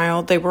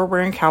smiled. They were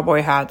wearing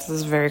cowboy hats. This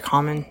is very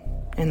common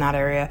in that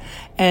area.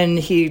 And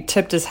he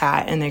tipped his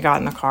hat, and they got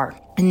in the car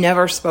and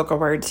never spoke a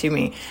word to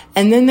me.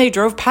 And then they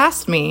drove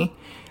past me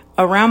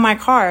around my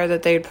car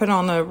that they had put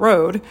on the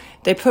road.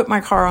 They put my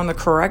car on the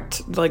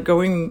correct,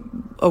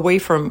 going away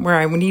from where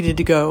I needed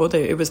to go.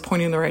 It was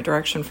pointing in the right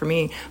direction for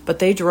me, but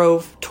they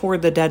drove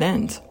toward the dead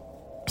end.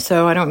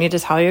 So I don't need to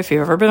tell you, if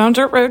you've ever been on a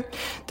dirt road,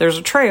 there's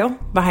a trail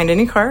behind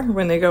any car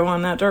when they go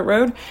on that dirt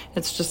road.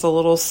 It's just a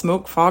little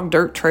smoke fog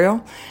dirt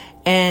trail.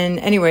 And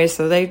anyway,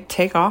 so they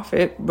take off.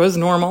 It was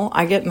normal.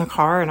 I get in the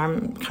car and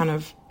I'm kind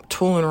of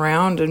tooling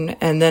around,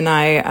 and then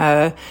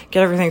I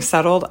get everything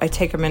settled. I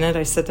take a minute.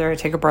 I sit there. I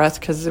take a breath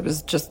because it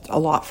was just a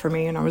lot for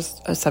me. And I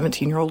was a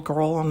 17-year-old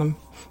girl on the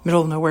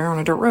middle of nowhere on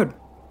a dirt road.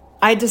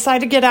 I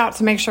decided to get out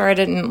to make sure I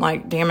didn't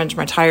damage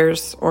my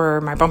tires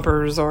or my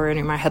bumpers or any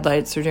of my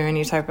headlights or do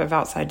any type of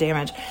outside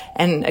damage.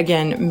 And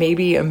again,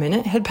 maybe a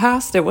minute had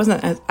passed.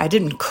 I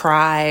didn't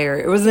cry or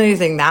it wasn't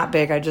anything that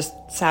big. I just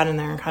sat in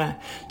there and kind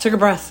of took a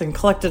breath and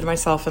collected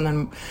myself and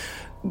then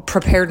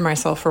prepared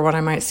myself for what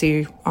I might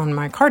see on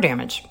my car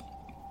damage.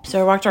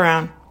 So I walked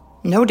around,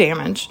 no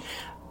damage,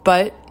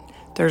 but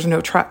there's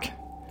no truck.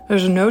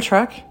 There's no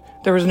truck.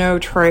 There was no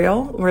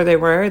trail where they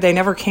were. They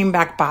never came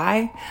back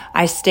by.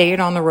 I stayed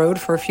on the road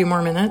for a few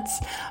more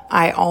minutes.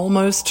 I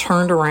almost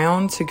turned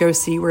around to go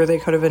see where they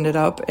could have ended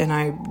up, and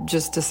I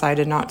just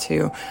decided not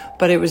to.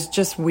 But it was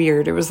just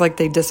weird. It was like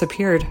they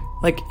disappeared,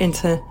 like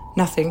into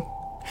nothing.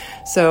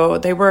 So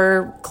they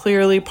were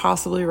clearly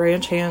possibly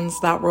ranch hands.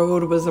 That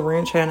road was a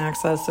ranch hand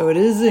access, so it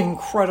is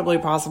incredibly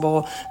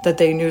possible that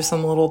they knew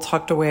some little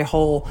tucked away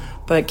hole.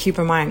 But keep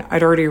in mind,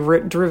 I'd already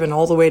driven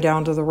all the way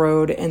down to the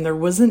road, and there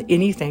wasn't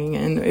anything.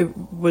 And it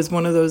was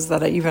one of those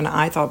that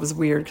I thought was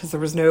weird, because there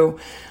was no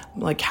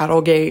like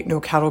cattle gate,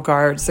 no cattle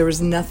guards. There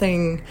was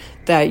nothing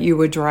that you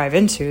would drive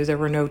into. There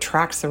were no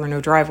tracks, there were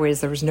no driveways,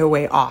 there was no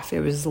way off.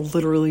 It was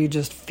literally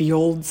just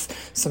fields,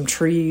 some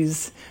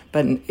trees,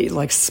 but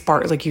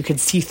like you could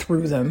see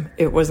through them.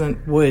 It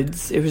wasn't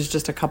woods. It was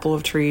just a couple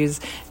of trees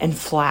and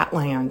flat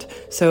land.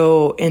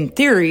 So in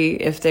theory,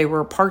 if they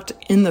were parked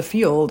in the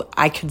field,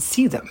 I could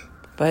see them,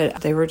 but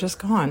they were just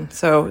gone.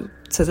 So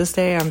to this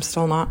day, I'm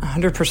still not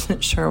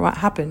 100% sure what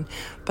happened.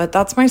 But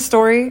that's my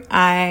story.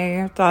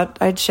 I thought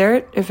I'd share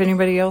it if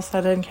anybody else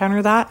had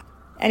encountered that.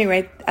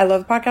 Anyway, I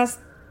love the podcast.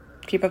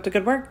 Keep up the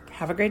good work.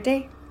 Have a great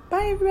day.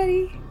 Bye,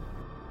 everybody.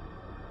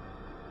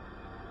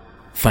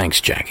 Thanks,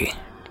 Jackie.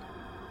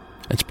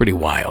 It's pretty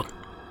wild.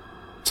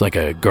 It's like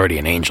a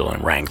guardian angel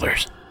in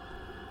Wranglers.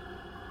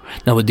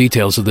 Now, the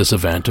details of this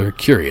event are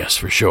curious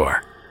for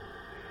sure.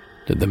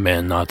 Did the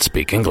men not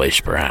speak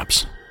English,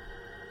 perhaps?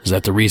 Is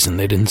that the reason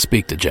they didn't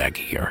speak to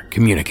Jackie or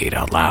communicate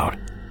out loud?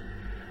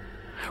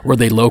 Were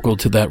they local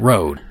to that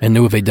road and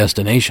knew of a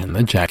destination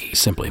that Jackie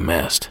simply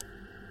missed?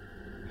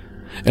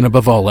 And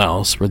above all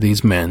else, were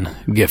these men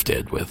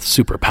gifted with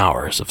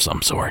superpowers of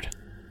some sort?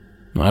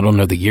 I don't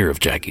know the year of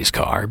Jackie's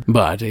car,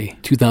 but a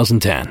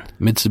 2010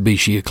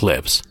 Mitsubishi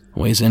Eclipse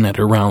weighs in at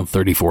around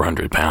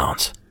 3,400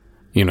 pounds.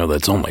 You know,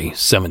 that's only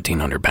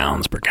 1,700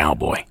 pounds per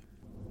cowboy.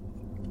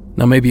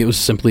 Now, maybe it was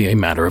simply a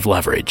matter of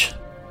leverage.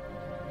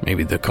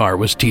 Maybe the car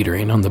was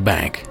teetering on the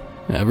bank,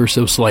 ever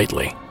so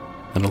slightly,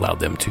 that allowed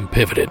them to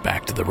pivot it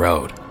back to the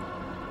road.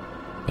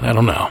 But I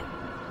don't know.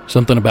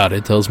 Something about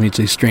it tells me it's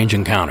a strange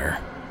encounter,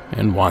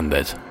 and one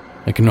that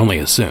I can only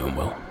assume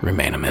will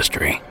remain a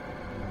mystery.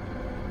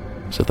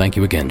 So thank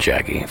you again,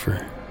 Jackie,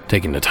 for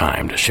taking the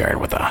time to share it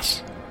with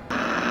us.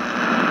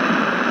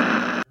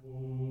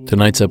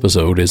 Tonight's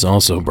episode is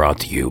also brought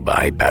to you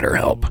by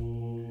BetterHelp.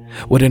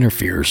 What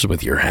interferes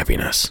with your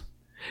happiness?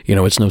 You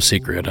know, it's no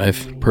secret,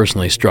 I've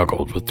personally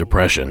struggled with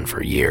depression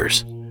for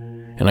years.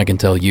 And I can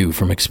tell you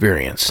from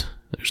experience,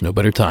 there's no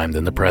better time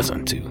than the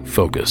present to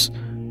focus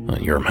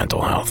on your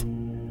mental health.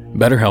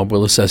 BetterHelp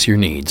will assess your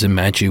needs and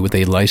match you with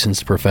a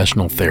licensed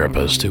professional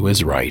therapist who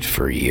is right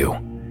for you.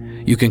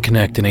 You can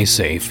connect in a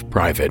safe,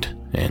 private,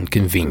 and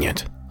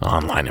convenient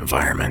online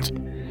environment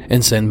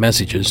and send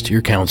messages to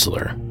your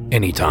counselor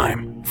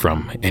anytime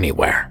from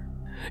anywhere.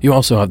 You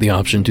also have the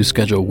option to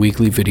schedule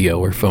weekly video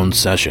or phone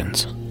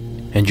sessions,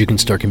 and you can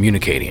start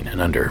communicating in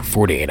under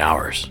 48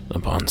 hours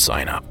upon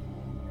sign-up.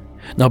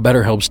 Now,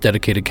 BetterHelp's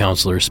dedicated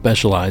counselors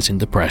specialize in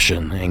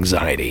depression,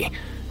 anxiety,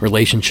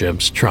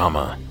 relationships,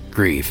 trauma,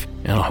 grief,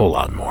 and a whole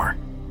lot more.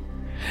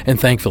 And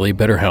thankfully,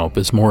 BetterHelp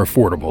is more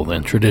affordable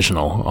than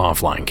traditional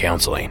offline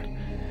counseling.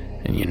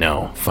 And you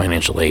know,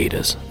 financial aid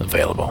is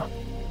available.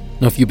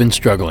 Now, if you've been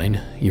struggling,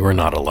 you are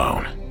not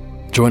alone.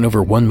 Join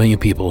over 1 million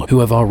people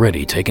who have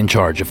already taken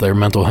charge of their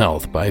mental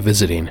health by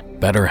visiting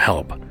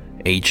BetterHelp,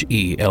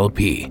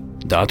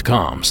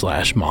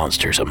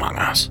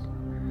 HELP.com/monstersamongus.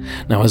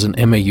 Now, as an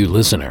MAU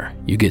listener,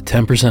 you get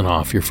 10%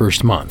 off your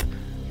first month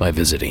by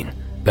visiting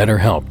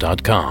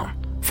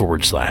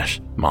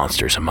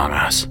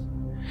BetterHelp.com/monstersamongus.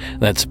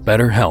 That's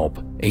BetterHelp,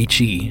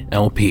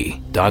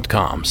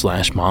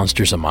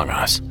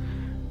 HELP.com/monstersamongus.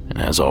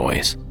 And as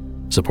always,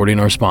 supporting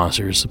our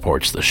sponsors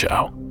supports the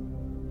show.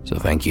 So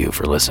thank you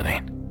for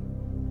listening.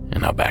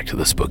 And now back to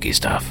the spooky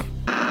stuff.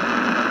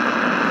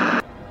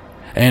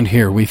 And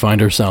here we find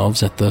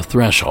ourselves at the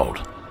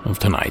threshold of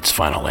tonight's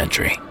final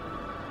entry.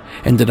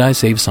 And did I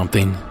save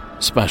something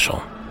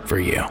special for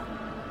you?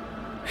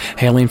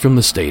 Hailing from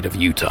the state of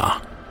Utah,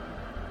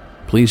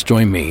 please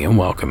join me in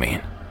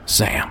welcoming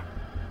Sam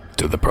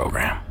to the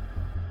program.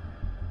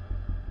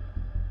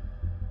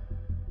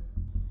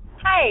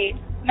 Hi,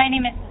 my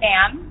name is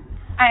Sam.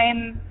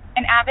 I'm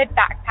an avid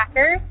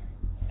backpacker,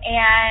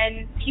 and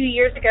a few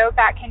years ago,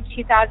 back in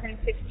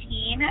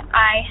 2015,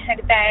 I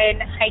had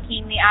been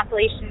hiking the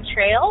Appalachian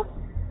Trail.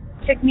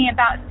 It took me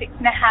about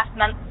 6.5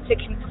 months to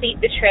complete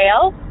the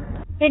trail.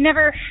 I'd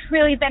never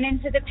really been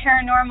into the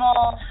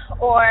paranormal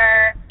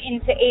or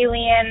into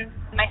aliens.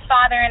 My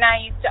father and I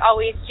used to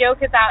always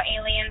joke about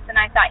aliens, and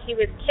I thought he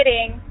was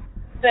kidding.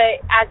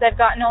 But as I've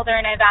gotten older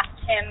and I've asked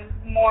him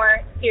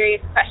more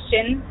serious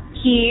questions,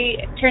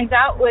 he turns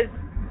out was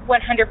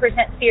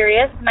 100%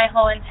 serious my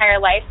whole entire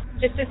life.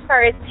 Just as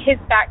far as his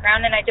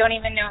background, and I don't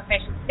even know if I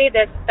should say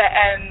this, but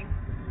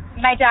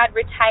my dad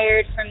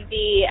retired from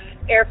the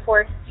Air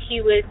Force. He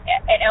was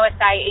an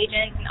OSI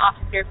agent, an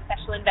officer of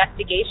special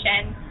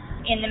investigation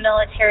in the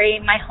military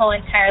my whole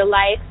entire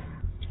life.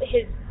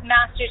 His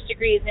master's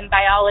degree is in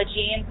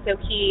biology, and so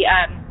he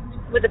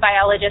was a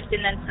biologist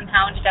and then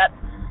somehow ended up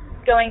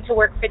going to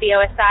work for the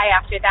OSI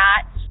after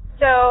that.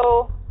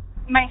 So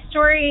my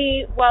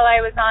story while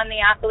I was on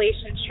the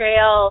Appalachian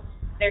Trail,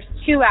 there's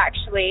two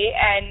actually,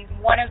 and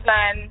one of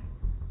them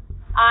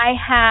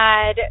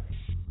I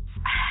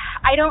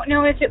don't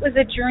know if it was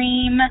a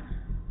dream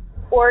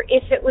or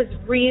if it was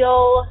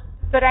real,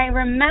 but I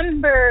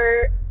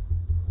remember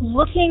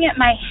looking at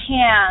my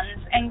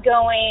hands and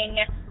going,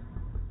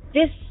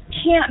 this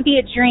can't be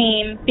a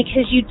dream,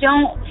 because you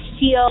don't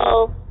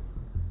feel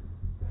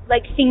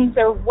like things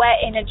are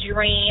wet in a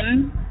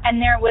dream.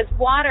 And there was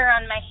water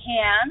on my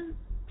hands,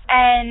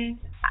 and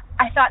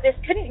I thought this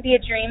couldn't be a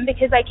dream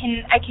because I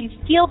can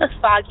feel the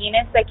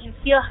fogginess, I can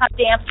feel how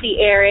damp the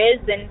air is,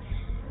 and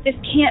this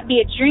can't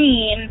be a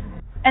dream.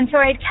 And so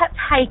I kept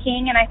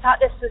hiking, and I thought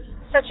this was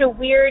such a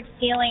weird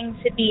feeling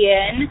to be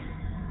in.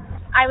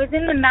 I was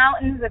in the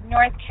mountains of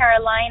North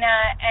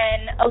Carolina,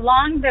 and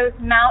along those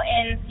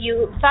mountains,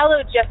 you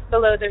follow just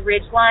below the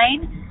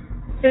ridgeline.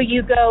 So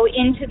you go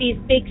into these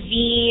big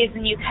V's,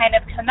 and you kind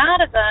of come out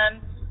of them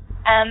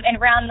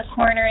and round the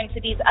corner into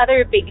these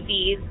other big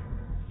V's.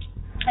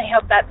 I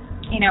hope that's,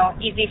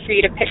 easy for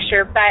you to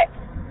picture. But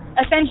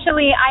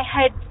essentially, I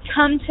had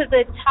come to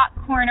the top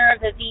corner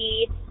of the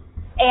V,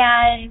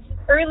 and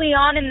early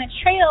on in the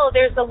trail,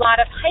 there's a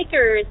lot of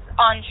hikers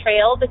on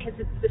trail because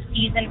it's the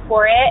season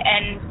for it,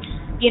 and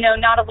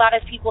not a lot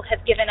of people have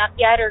given up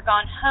yet or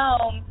gone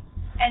home.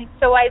 And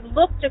so I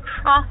looked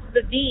across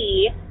the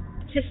V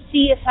to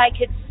see if I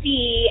could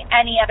see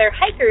any other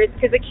hikers,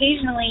 because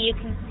occasionally you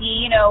can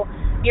see,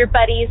 your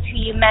buddies who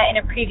you met in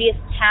a previous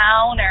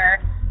town,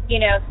 or,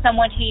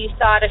 someone who you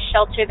saw at a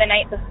shelter the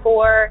night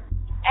before.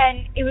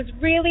 And it was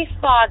really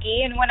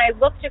foggy, and when I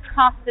looked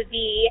across the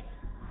V,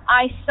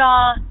 I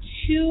saw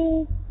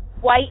two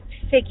white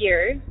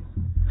figures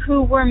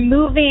who were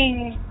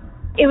moving.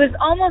 It was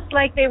almost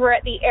like they were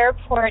at the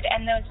airport,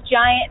 and those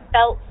giant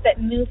belts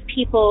that move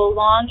people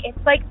along, it's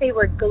like they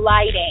were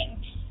gliding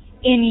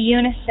in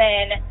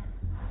unison,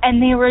 and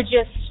they were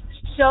just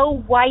so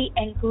white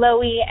and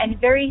glowy and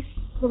very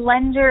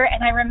slender.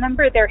 And I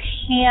remember their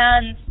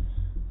hands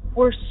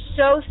were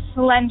so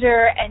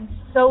slender and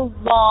so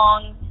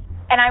long,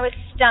 and I was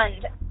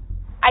stunned.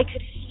 I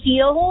could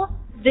feel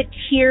the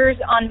tears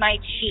on my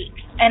cheeks,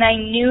 and I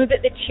knew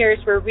that the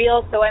tears were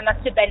real, so I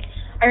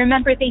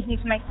remember thinking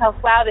to myself,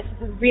 wow, this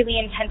is a really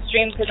intense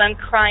dream because I'm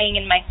crying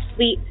in my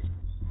sleep.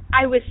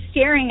 I was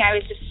staring, I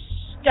was just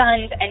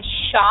stunned and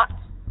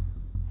shocked.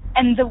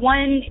 And the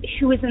one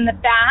who was in the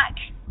back,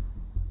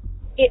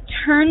 it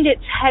turned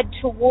its head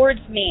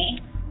towards me.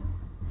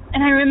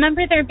 And I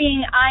remember there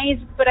being eyes,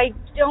 but I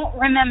don't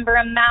remember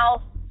a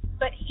mouth.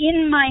 But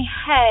in my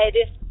head,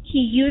 he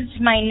used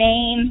my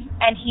name,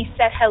 and he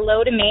said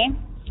hello to me.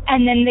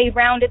 And then they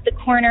rounded the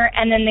corner,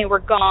 and then they were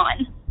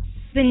gone.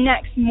 The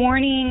next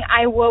morning,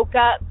 I woke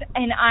up,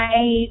 and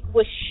I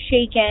was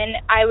shaken.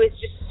 I was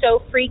just so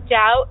freaked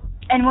out.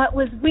 And what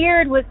was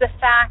weird was the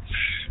fact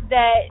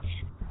that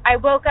I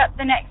woke up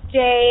the next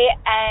day,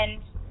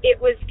 and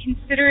it was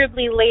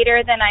considerably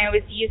later than I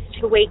was used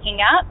to waking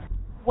up.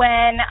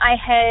 When I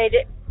had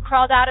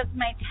crawled out of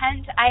my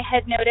tent, I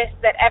had noticed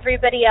that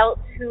everybody else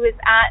who was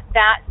at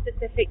that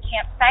specific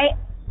campsite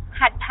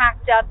had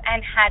packed up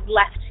and had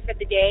left for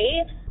the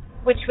day,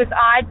 which was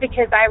odd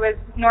because I was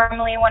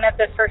normally one of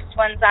the first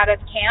ones out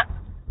of camp.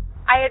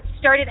 I had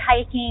started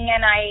hiking,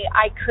 and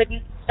I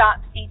couldn't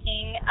stop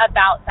thinking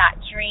about that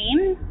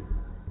dream.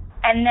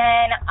 And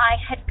then I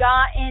had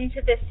gotten to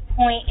this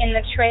point in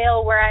the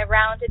trail where I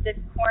rounded this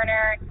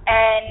corner,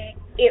 and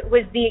it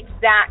was the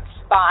exact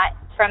spot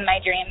from my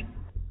dream.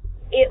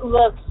 It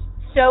looked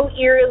so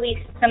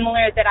eerily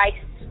similar that I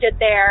stood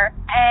there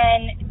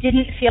and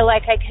didn't feel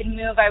like I could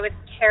move. I was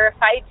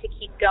terrified to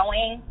keep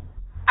going.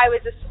 I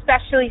was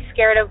especially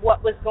scared of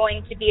what was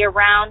going to be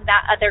around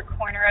that other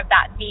corner of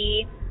that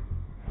V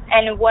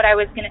and what I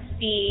was going to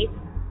see.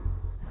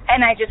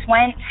 And I just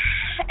went,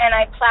 and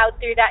I plowed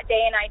through that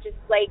day, and I just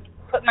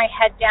put my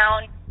head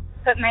down,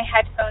 put my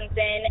headphones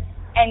in,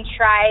 and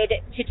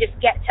tried to just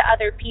get to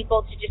other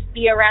people, to just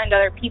be around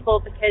other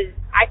people, because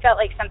I felt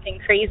like something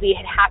crazy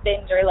had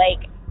happened, or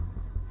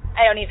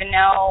I don't even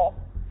know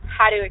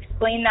how to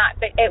explain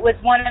that, but it was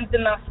one of the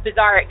most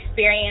bizarre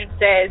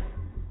experiences.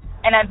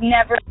 And I've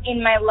never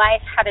in my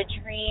life had a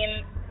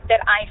dream that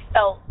I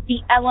felt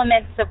the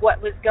elements of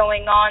what was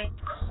going on,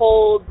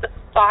 cold, the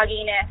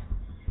fogginess,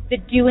 the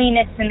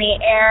dewiness in the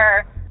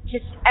air,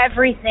 just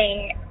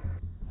everything.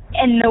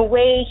 And the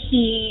way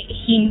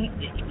he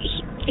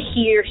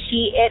or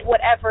she, it,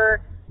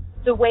 whatever,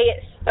 the way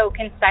it spoke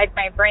inside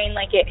my brain,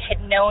 like it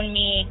had known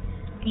me,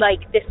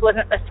 like this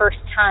wasn't the first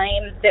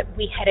time that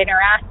we had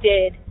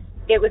interacted.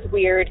 It was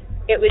weird.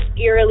 It was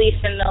eerily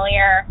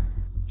familiar.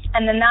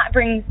 And then that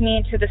brings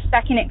me to the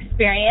second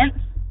experience.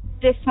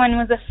 This one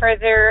was a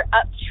further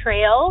up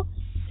trail,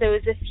 so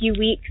it was a few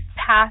weeks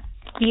past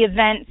the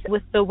event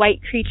with the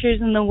white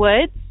creatures in the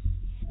woods.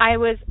 I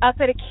was up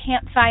at a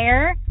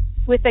campfire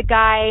with a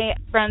guy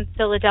from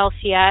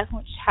Philadelphia,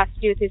 which has to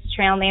do with his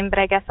trail name, but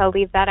I guess I'll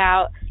leave that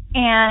out.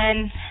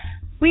 And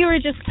we were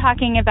just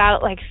talking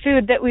about like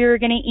food that we were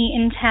going to eat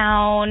in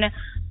town,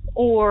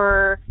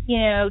 or, you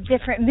know,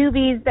 different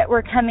movies that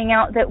were coming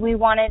out that we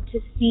wanted to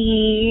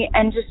see,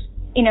 and just,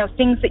 you know,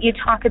 things that you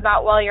talk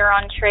about while you're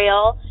on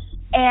trail.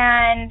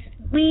 And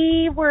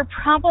we were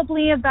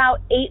probably about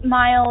 8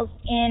 miles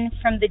in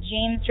from the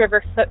James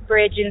River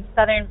footbridge in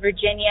Southern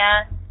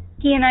Virginia.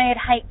 He and I had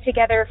hiked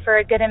together for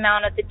a good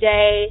amount of the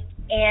day,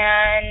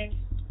 and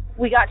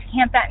we got to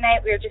camp that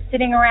night. We were just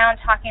sitting around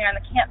talking around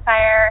the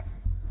campfire.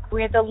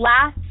 We were the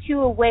last two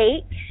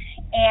awake,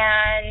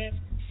 and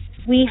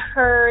we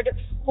heard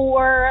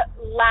 4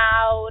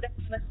 loud,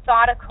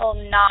 methodical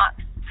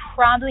knocks,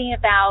 probably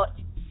about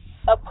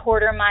a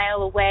quarter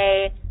mile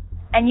away.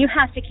 And you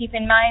have to keep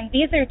in mind,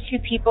 these are 2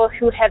 people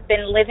who have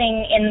been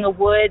living in the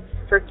woods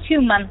for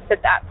 2 months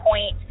at that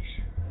point.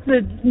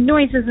 The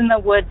noises in the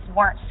woods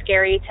weren't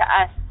scary to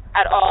us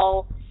at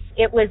all.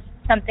 It was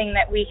something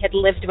that we had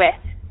lived with,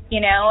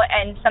 you know,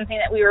 and something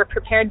that we were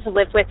prepared to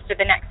live with for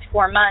the next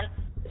 4 months.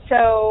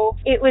 So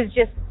it was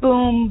just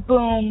boom,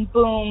 boom,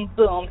 boom,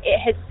 boom. It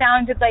had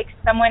sounded like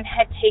someone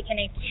had taken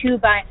a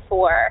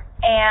 2x4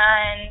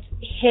 and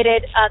hit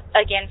it up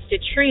against a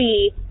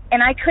tree.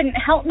 And I couldn't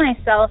help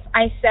myself.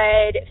 I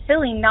said,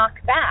 Philly,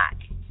 knock back.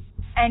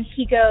 And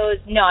he goes,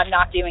 no, I'm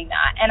not doing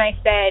that. And I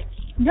said,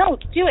 no,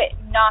 do it.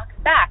 Knock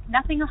back.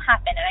 Nothing will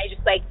happen. And I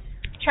just like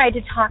tried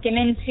to talk him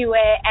into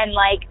it, and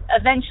like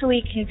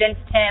eventually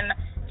convinced him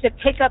to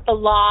pick up a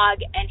log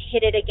and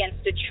hit it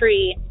against a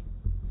tree.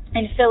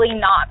 And Philly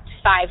knocked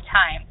 5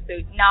 times. So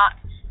knock,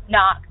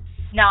 knock,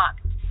 knock,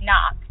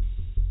 knock.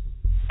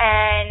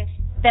 And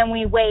then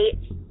we wait,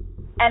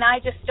 and I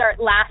just start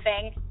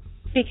laughing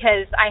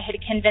because I had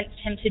convinced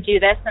him to do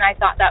this, and I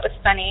thought that was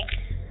funny.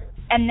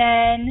 And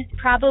then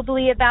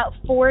probably about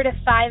 4 to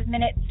 5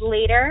 minutes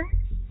later,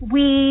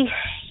 we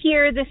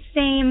hear the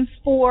same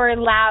 4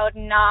 loud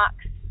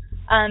knocks,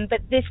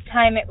 but this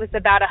time it was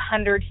about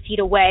 100 feet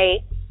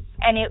away.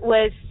 And it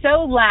was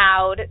so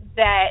loud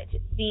that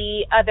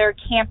the other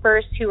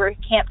campers who were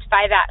camped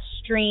by that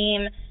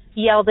stream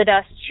yelled at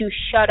us to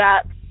shut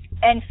up.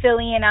 And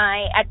Philly and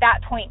I, at that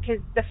point,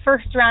 because the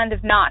first round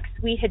of knocks,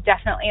 we had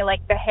definitely,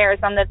 like, the hairs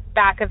on the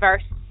back of our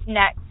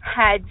neck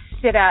had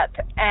stood up,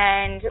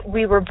 and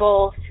we were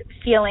both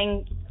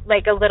feeling,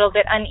 like, a little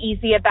bit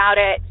uneasy about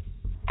it.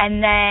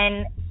 And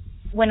then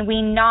when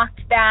we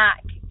knocked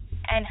back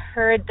and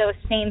heard those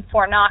same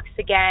 4 knocks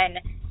again,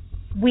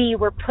 we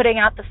were putting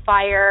out the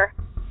fire,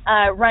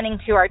 running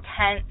to our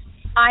tents.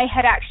 I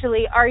had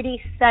actually already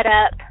set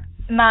up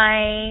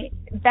my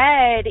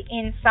bed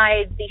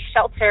inside the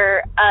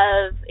shelter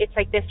of, it's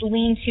like this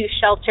lean-to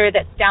shelter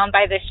that's down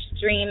by the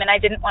stream, and I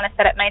didn't want to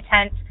set up my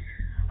tent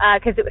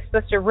because it was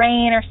supposed to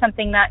rain or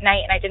something that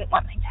night, and I didn't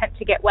want my tent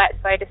to get wet,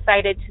 so I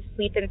decided to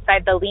sleep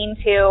inside the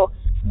lean-to,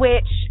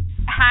 which,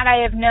 had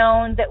I have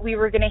known that we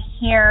were going to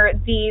hear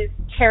these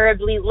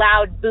terribly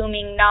loud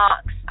booming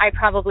knocks, I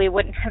probably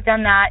wouldn't have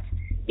done that,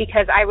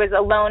 because I was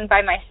alone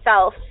by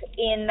myself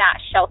in that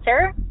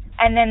shelter.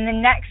 And then the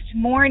next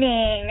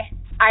morning,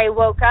 I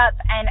woke up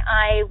and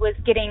I was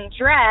getting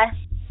dressed,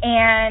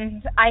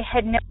 and I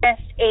had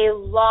noticed a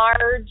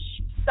large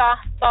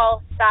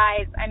softball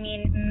size,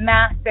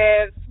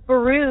 massive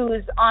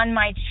bruise on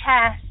my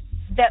chest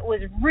that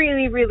was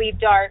really, really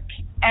dark.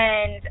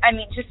 And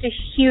just a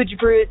huge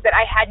bruise that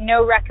I had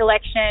no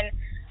recollection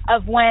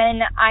of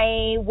when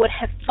I would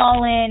have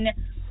fallen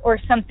or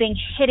something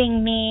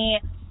hitting me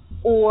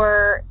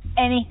or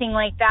anything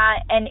like that.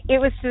 And it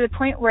was to the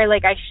point where,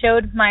 like, I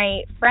showed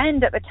my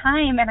friend at the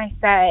time and I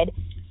said,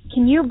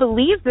 can you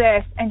believe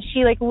this? And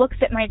she, like, looks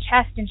at my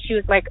chest and she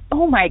was like,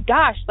 oh my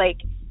gosh, like,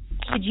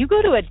 should you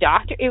go to a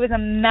doctor? It was a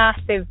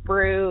massive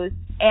bruise.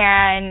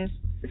 And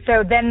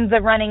so then the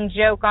running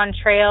joke on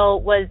trail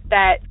was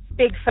that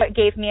Bigfoot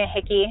gave me a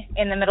hickey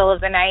in the middle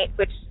of the night,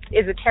 which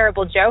is a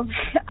terrible joke.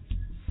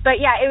 But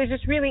yeah, it was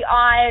just really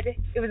odd.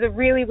 It was a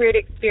really weird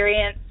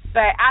experience.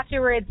 But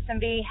afterwards,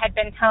 somebody had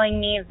been telling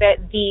me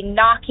that the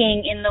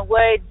knocking in the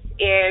woods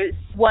is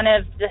one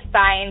of the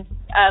signs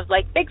of,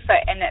 like,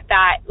 Bigfoot, and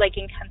that like,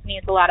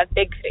 accompanies a lot of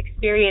Bigfoot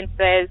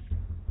experiences.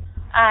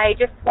 I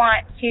just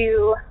want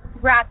to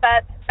wrap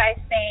up by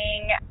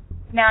saying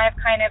now I've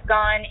kind of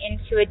gone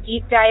into a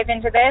deep dive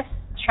into this,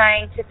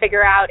 trying to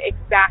figure out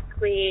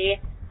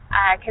exactly,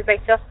 because I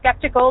feel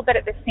skeptical, but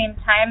at the same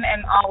time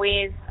I'm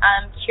always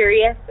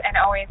curious and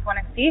always want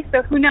to see.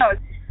 So who knows?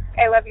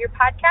 I love your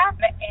podcast,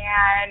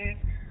 and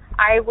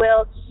I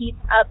will keep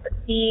up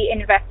the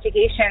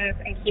investigations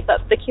and keep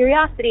up the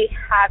curiosity.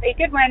 Have a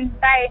good one.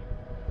 Bye.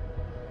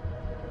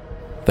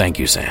 Thank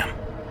you, Sam.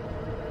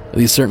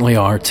 These certainly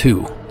are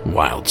 2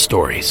 wild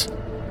stories.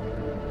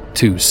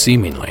 2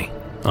 seemingly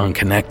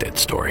unconnected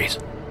stories.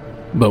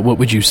 But what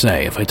would you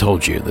say if I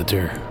told you that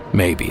there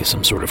may be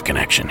some sort of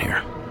connection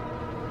here?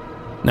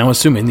 Now,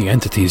 assuming the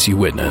entities you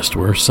witnessed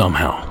were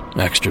somehow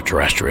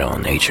extraterrestrial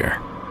in nature,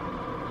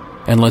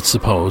 and let's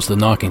suppose the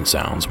knocking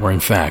sounds were in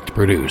fact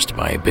produced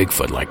by a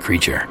Bigfoot-like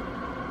creature,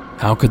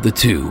 how could the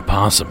 2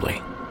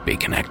 possibly be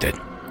connected?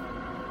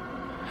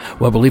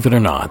 Well, believe it or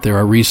not, there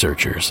are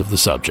researchers of the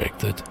subject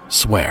that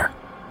swear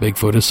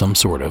Bigfoot is some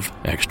sort of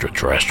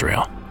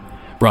extraterrestrial,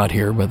 brought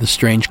here by the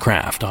strange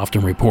craft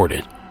often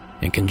reported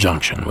in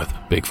conjunction with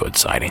Bigfoot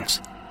sightings.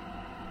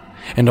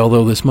 And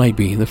although this might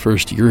be the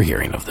first you're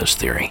hearing of this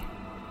theory,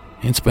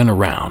 it's been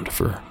around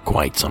for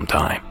quite some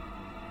time.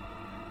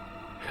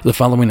 The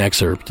following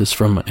excerpt is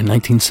from a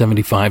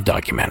 1975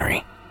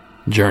 documentary,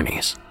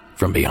 Journeys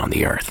from Beyond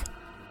the Earth.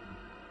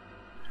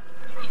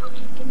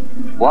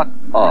 What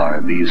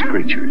are these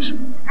creatures?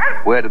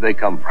 Where did they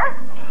come from?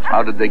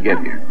 How did they get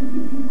here?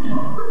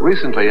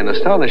 Recently, an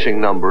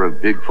astonishing number of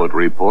Bigfoot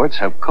reports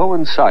have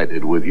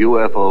coincided with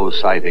UFO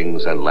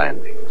sightings and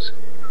landings.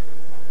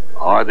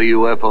 Are the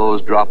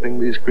UFOs dropping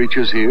these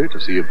creatures here to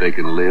see if they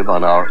can live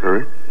on our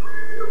Earth?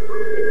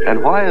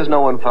 And why has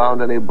no one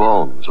found any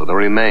bones or the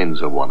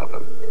remains of one of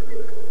them?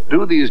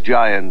 Do these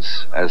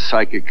giants, as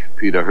psychic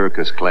Peter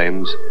Herkus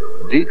claims,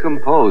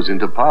 decompose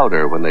into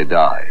powder when they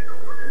die?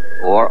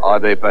 Or are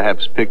they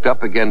perhaps picked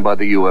up again by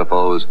the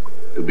UFOs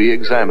to be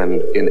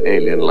examined in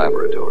alien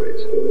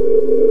laboratories?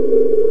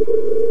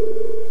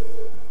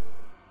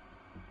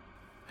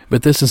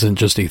 But this isn't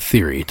just a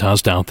theory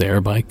tossed out there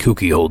by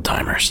kooky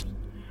old-timers.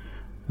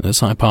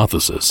 This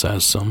hypothesis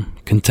has some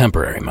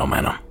contemporary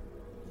momentum.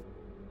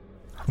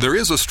 There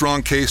is a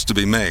strong case to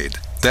be made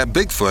that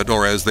Bigfoot,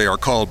 or as they are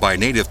called by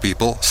native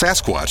people,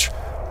 Sasquatch,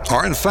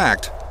 are in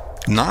fact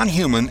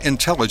non-human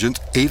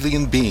intelligent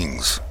alien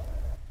beings.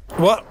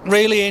 What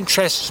really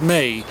interests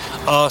me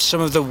are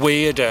some of the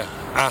weirder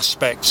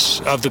aspects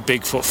of the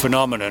Bigfoot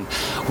phenomenon,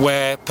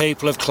 where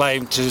people have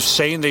claimed to have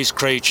seen these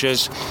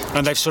creatures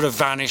and they've sort of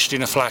vanished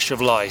in a flash of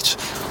light,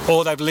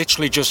 or they've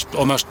literally just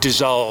almost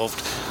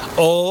dissolved,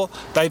 or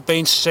they've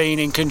been seen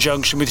in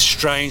conjunction with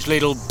strange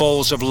little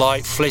balls of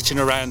light flitting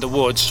around the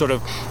woods, sort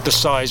of the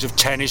size of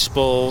tennis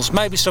balls,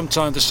 maybe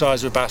sometimes the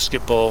size of a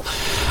basketball,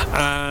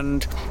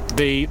 and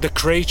the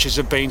creatures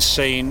have been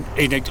seen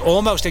in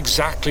almost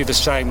exactly the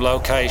same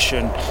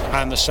location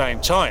and the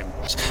same time.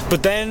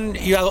 But then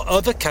you have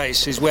other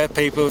cases where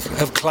people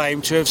have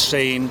claimed to have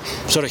seen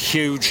sort of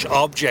huge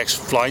objects,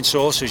 flying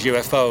saucers,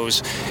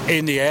 UFOs,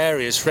 in the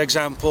areas. For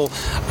example,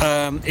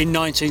 in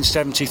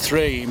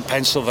 1973 in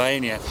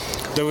Pennsylvania,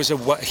 there was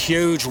a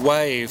huge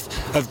wave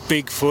of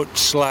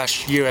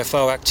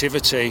Bigfoot/UFO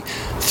activity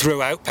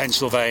throughout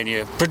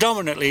Pennsylvania,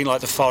 predominantly in like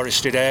the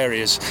forested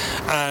areas.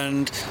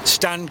 And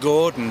Stan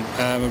Gordon,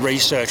 a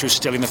researcher who's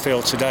still in the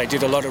field today,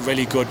 did a lot of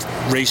really good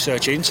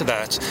research into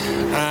that.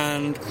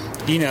 And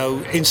you know,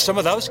 in some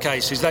of those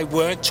cases, they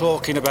weren't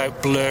talking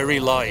about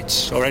blurry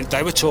lights, or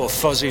they were talking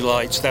fuzzy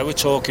lights. They were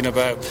talking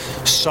about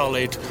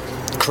solid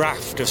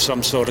craft of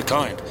some sort of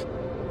kind.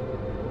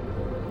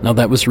 Now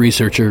that was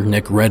researcher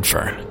Nick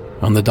Redfern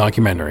on the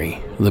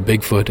documentary The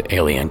Bigfoot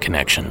Alien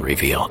Connection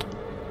Revealed.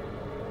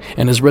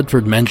 And as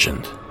Redford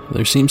mentioned,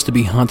 there seems to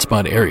be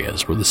hotspot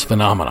areas where this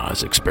phenomenon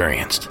is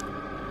experienced.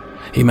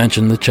 He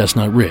mentioned the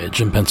Chestnut Ridge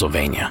in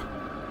Pennsylvania,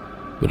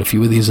 but a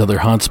few of these other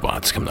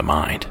hotspots come to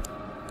mind.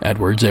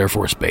 Edwards Air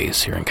Force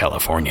Base here in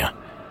California,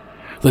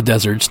 the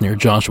deserts near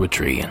Joshua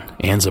Tree and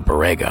Anza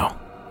Borrego,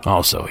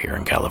 also here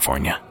in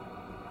California.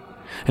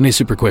 And a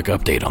super quick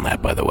update on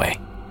that, by the way.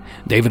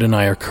 David and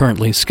I are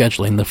currently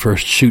scheduling the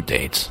first shoot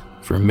dates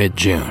for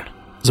mid-June,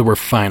 so we're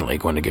finally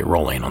going to get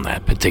rolling on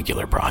that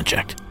particular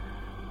project.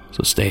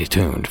 So stay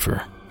tuned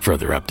for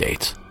further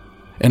updates.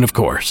 And of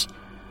course,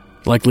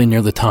 likely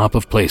near the top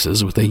of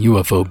places with a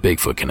UFO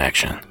Bigfoot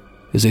connection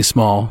is a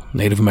small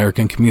Native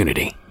American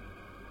community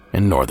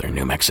in northern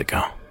New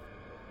Mexico.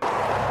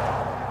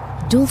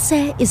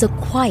 Dulce is a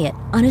quiet,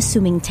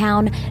 unassuming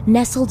town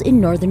nestled in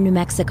northern New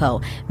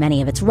Mexico.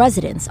 Many of its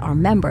residents are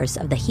members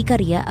of the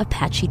Jicarilla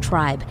Apache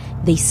tribe.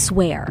 They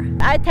swear.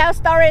 I tell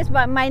stories,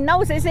 but my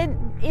nose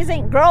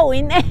isn't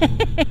growing.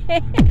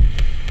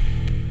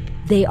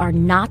 They are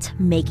not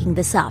making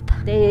this up.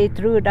 They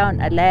threw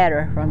down a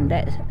ladder from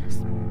that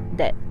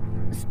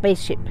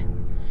spaceship,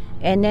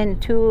 and then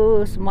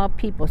two small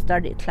people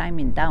started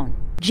climbing down.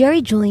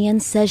 Jerry Julian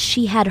says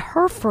she had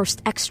her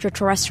first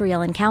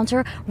extraterrestrial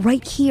encounter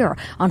right here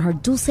on her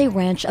Dulce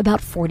ranch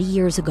about 40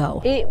 years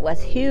ago. It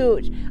was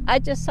huge. I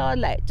just saw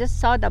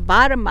the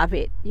bottom of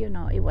it. You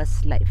know, it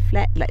was like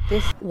flat like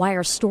this. Why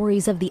are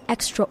stories of the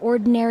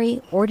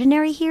extraordinary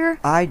ordinary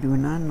here? I do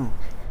not know.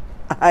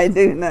 I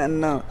do not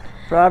know.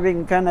 Probably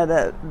in kind of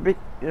that big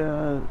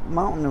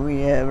mountain we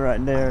have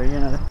right there, you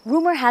know.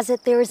 Rumor has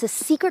it there is a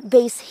secret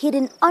base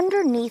hidden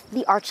underneath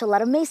the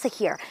Archuleta Mesa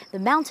here. The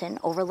mountain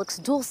overlooks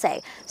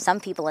Dulce. Some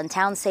people in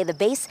town say the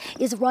base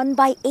is run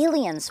by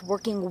aliens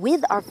working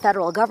with our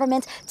federal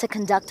government to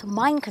conduct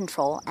mind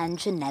control and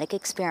genetic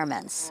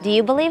experiments. Do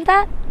you believe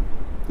that?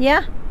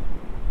 Yeah.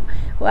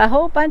 Well, a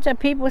whole bunch of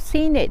people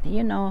seen it,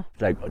 you know.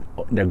 Like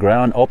the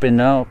ground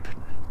opened up,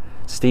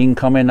 steam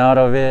coming out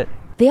of it.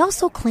 They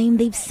also claim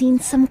they've seen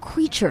some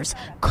creatures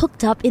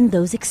cooked up in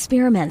those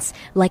experiments,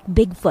 like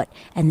Bigfoot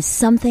and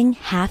something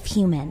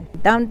half-human.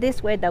 Down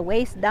this way, the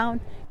waist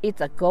down, it's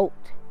a goat.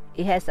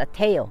 It has a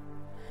tail.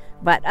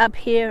 But up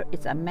here,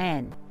 it's a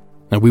man.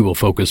 And we will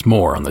focus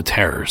more on the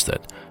terrors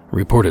that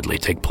reportedly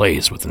take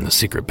place within the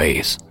secret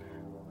base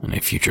in a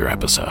future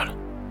episode.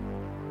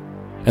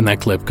 And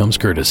that clip comes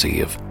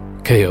courtesy of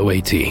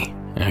KOAT,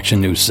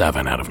 Action News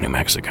 7 out of New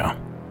Mexico.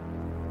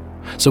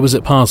 So is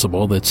it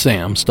possible that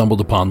Sam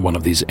stumbled upon one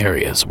of these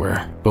areas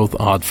where both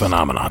odd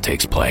phenomena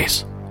takes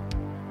place?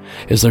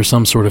 Is there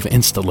some sort of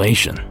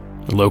installation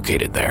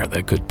located there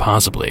that could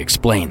possibly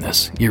explain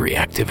this eerie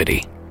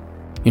activity?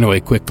 You know, a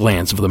quick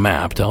glance of the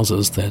map tells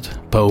us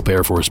that Pope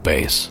Air Force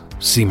Base,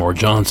 Seymour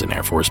Johnson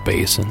Air Force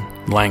Base,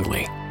 and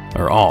Langley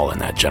are all in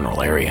that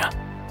general area.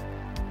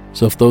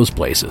 So if those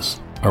places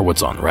are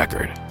what's on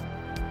record,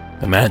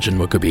 imagine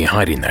what could be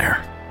hiding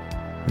there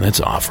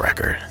that's off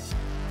record.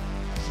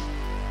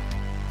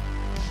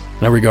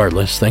 Now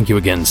regardless, thank you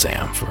again,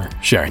 Sam, for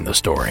sharing the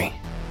story.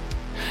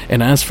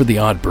 And as for the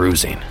odd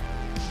bruising,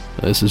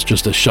 this is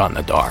just a shot in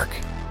the dark.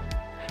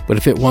 But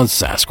if it was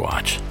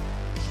Sasquatch,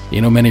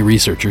 you know, many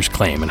researchers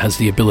claim it has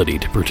the ability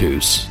to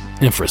produce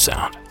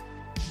infrasound,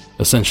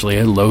 essentially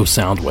a low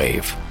sound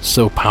wave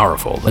so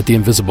powerful that the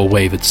invisible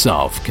wave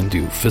itself can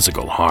do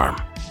physical harm.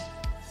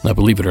 Now,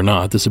 believe it or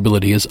not, this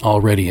ability is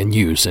already in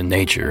use in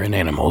nature in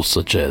animals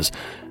such as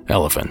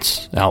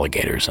elephants,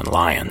 alligators, and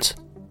lions.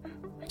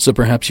 So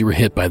perhaps you were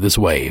hit by this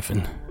wave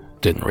and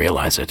didn't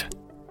realize it.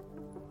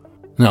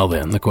 Now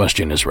then, the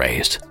question is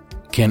raised.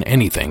 Can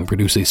anything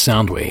produce a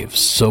sound wave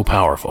so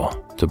powerful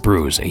to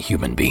bruise a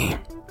human being?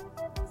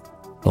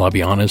 Well, I'll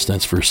be honest,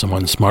 that's for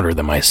someone smarter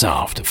than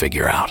myself to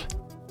figure out.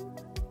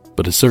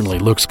 But it certainly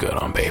looks good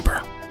on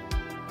paper.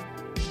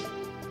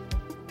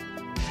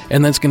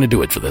 And that's going to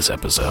do it for this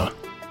episode.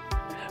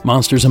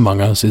 Monsters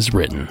Among Us is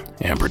written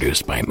and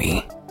produced by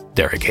me,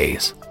 Derek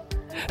Hayes.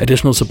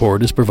 Additional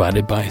support is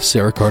provided by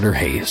Sarah Carter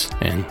Hayes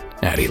and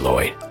Addie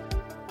Lloyd.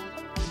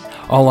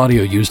 All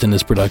audio used in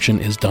this production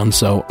is done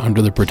so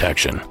under the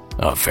protection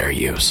of fair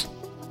use.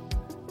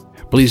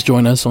 Please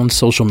join us on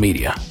social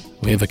media.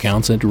 We have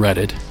accounts at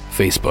Reddit,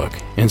 Facebook,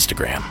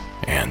 Instagram,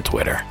 and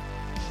Twitter.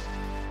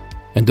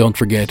 And don't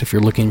forget, if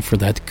you're looking for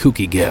that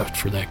kooky gift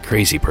for that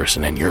crazy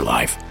person in your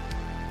life,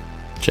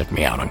 check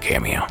me out on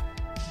Cameo.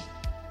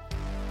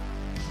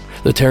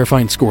 The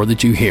terrifying score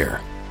that you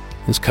hear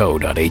is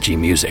Co.ag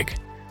Music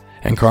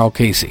and Carl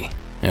Casey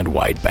and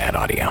White Bad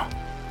Audio.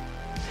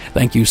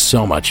 Thank you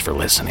so much for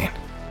listening,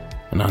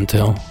 and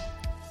until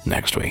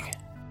next week.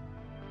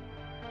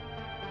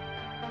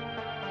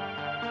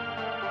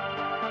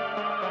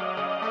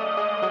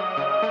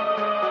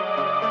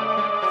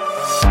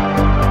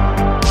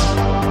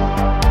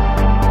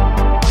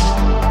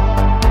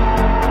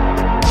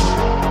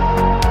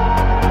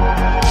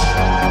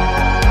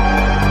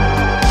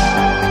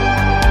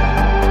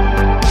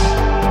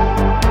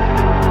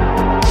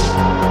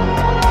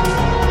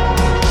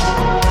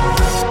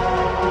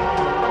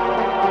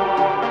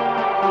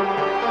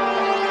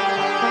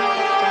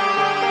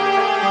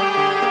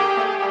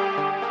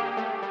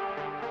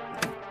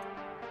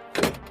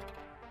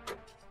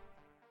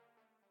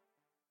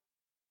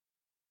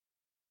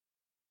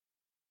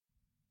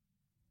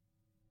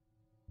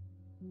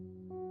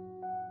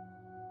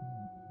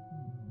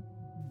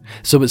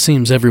 So it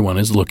seems everyone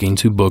is looking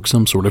to book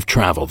some sort of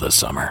travel this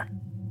summer.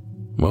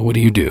 Well, what do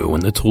you do when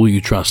the tool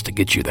you trust to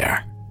get you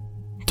there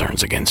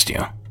turns against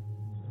you?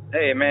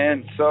 Hey,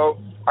 man, so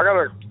I got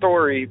a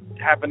story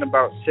happened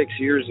about 6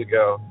 years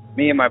ago.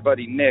 Me and my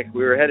buddy Nick,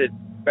 we were headed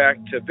back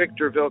to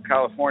Victorville,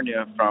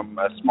 California from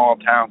a small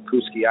town,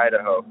 Kuski,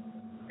 Idaho.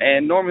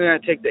 And normally I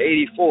take the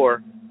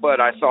 84,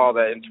 but I saw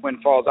that in Twin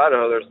Falls,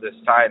 Idaho, there's this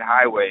side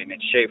highway, and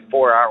it shaved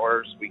 4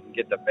 hours. We can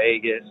get to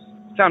Vegas.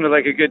 Sounded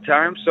like a good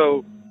time,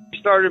 so we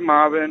started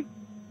mobbing.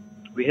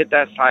 We hit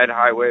that side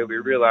highway. We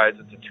realized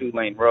it's a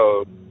 2-lane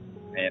road,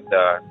 and,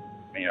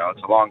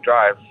 it's a long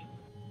drive.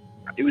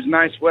 It was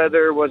nice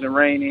weather. It wasn't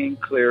raining,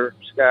 clear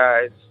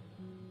skies.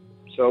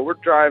 So we're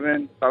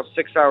driving about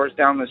 6 hours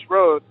down this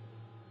road.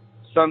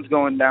 Sun's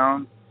going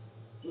down.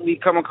 We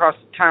come across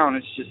the town.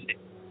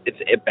 It's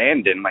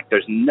abandoned. Like,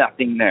 there's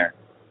nothing there.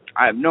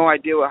 I have no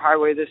idea what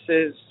highway this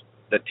is.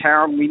 The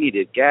town, we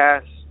needed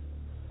gas.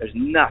 There's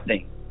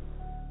nothing.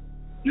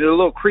 It was a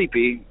little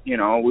creepy,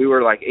 we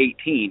were like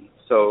 18,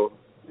 so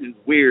it was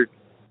weird.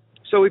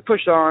 So we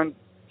pushed on.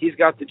 He's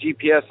got the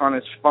GPS on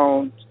his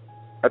phone.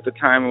 At the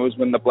time, it was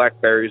when the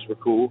BlackBerrys were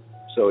cool,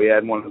 so he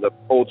had one of the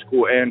old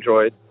school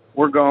Android.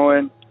 We're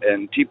going,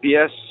 and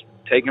GPS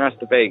taking us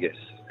to Vegas,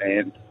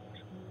 and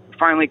we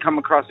finally come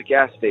across a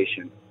gas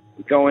station.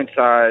 We go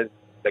inside.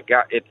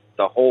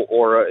 The whole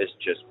aura is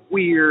just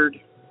weird.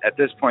 At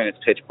this point, it's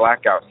pitch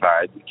black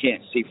outside. You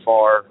can't see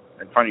far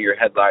in front of your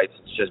headlights.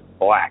 It's just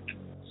black.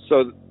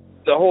 So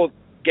the whole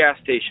gas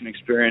station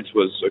experience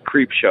was a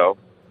creep show.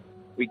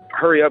 We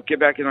hurry up,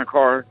 get back in our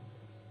car,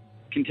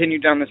 continue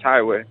down this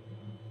highway.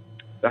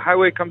 The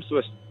highway comes to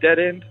a dead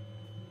end.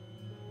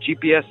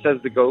 GPS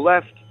says to go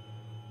left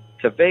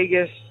to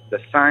Vegas. The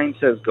sign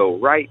says go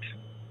right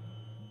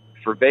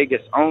for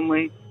Vegas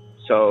only.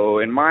 So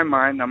in my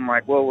mind, I'm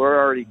like, well, we're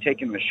already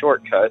taking the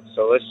shortcut,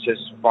 so let's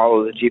just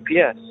follow the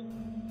GPS.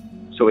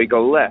 So we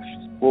go left.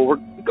 Well,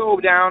 we go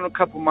down a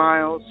couple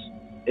miles.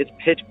 It's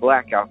pitch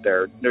black out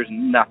there. There's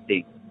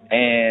nothing.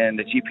 And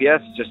the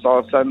GPS just all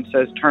of a sudden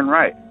says turn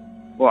right.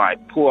 Well, I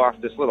pull off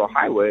this little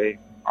highway,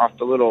 off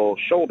the little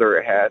shoulder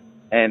it had.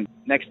 And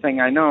next thing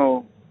I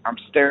know, I'm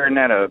staring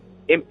at a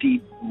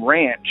empty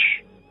ranch,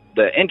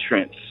 the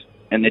entrance,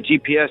 and the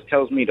GPS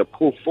tells me to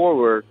pull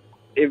forward.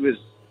 It was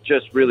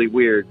just really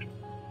weird.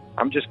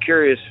 I'm just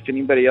curious if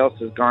anybody else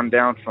has gone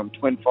down from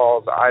Twin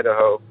Falls,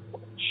 Idaho,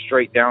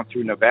 straight down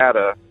through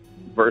Nevada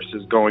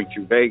versus going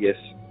through Vegas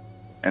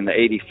and the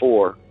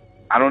 84.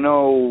 I don't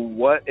know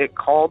what it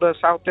called us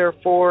out there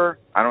for.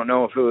 I don't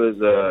know if it was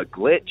a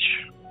glitch,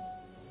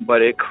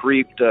 but it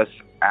creeped us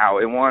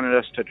out. It wanted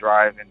us to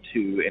drive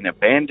into an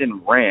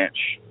abandoned ranch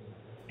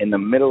in the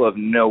middle of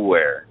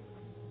nowhere.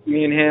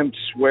 Me and him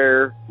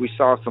swear we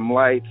saw some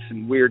lights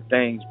and weird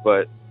things,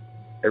 but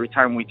every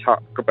time we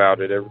talk about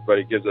it,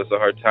 everybody gives us a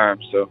hard time.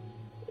 So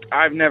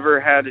I've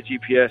never had a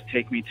GPS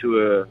take me to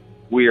a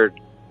weird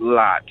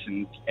lot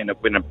and in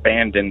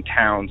abandoned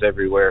towns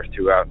everywhere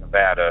throughout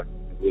Nevada.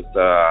 It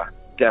was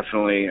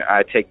definitely,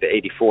 I take the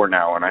 84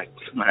 now when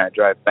I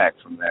drive back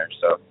from there.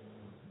 So,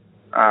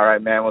 all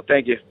right, man. Well,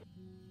 thank you.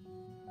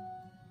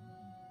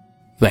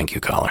 Thank you,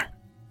 caller.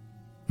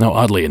 Now,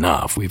 oddly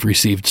enough, we've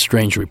received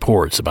strange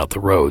reports about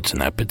the roads in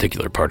that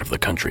particular part of the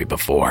country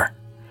before.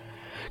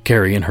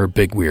 Carrie and her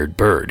big weird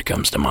bird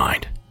comes to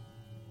mind.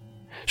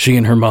 She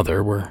and her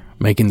mother were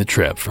making the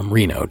trip from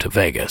Reno to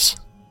Vegas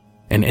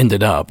and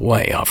ended up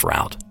way off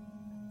route.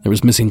 There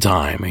was missing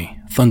time, a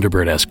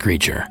Thunderbird-esque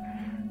creature.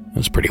 It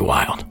was pretty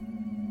wild.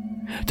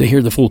 To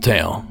hear the full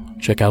tale,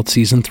 check out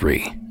Season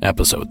 3,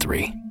 Episode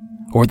 3,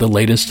 or the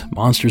latest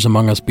Monsters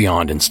Among Us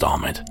Beyond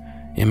installment,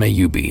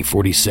 MAUB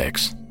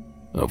 46,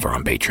 over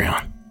on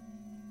Patreon.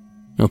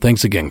 Well,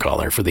 thanks again,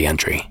 caller, for the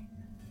entry.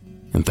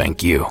 And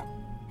thank you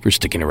for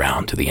sticking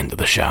around to the end of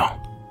the show.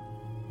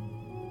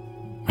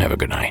 Have a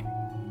good night.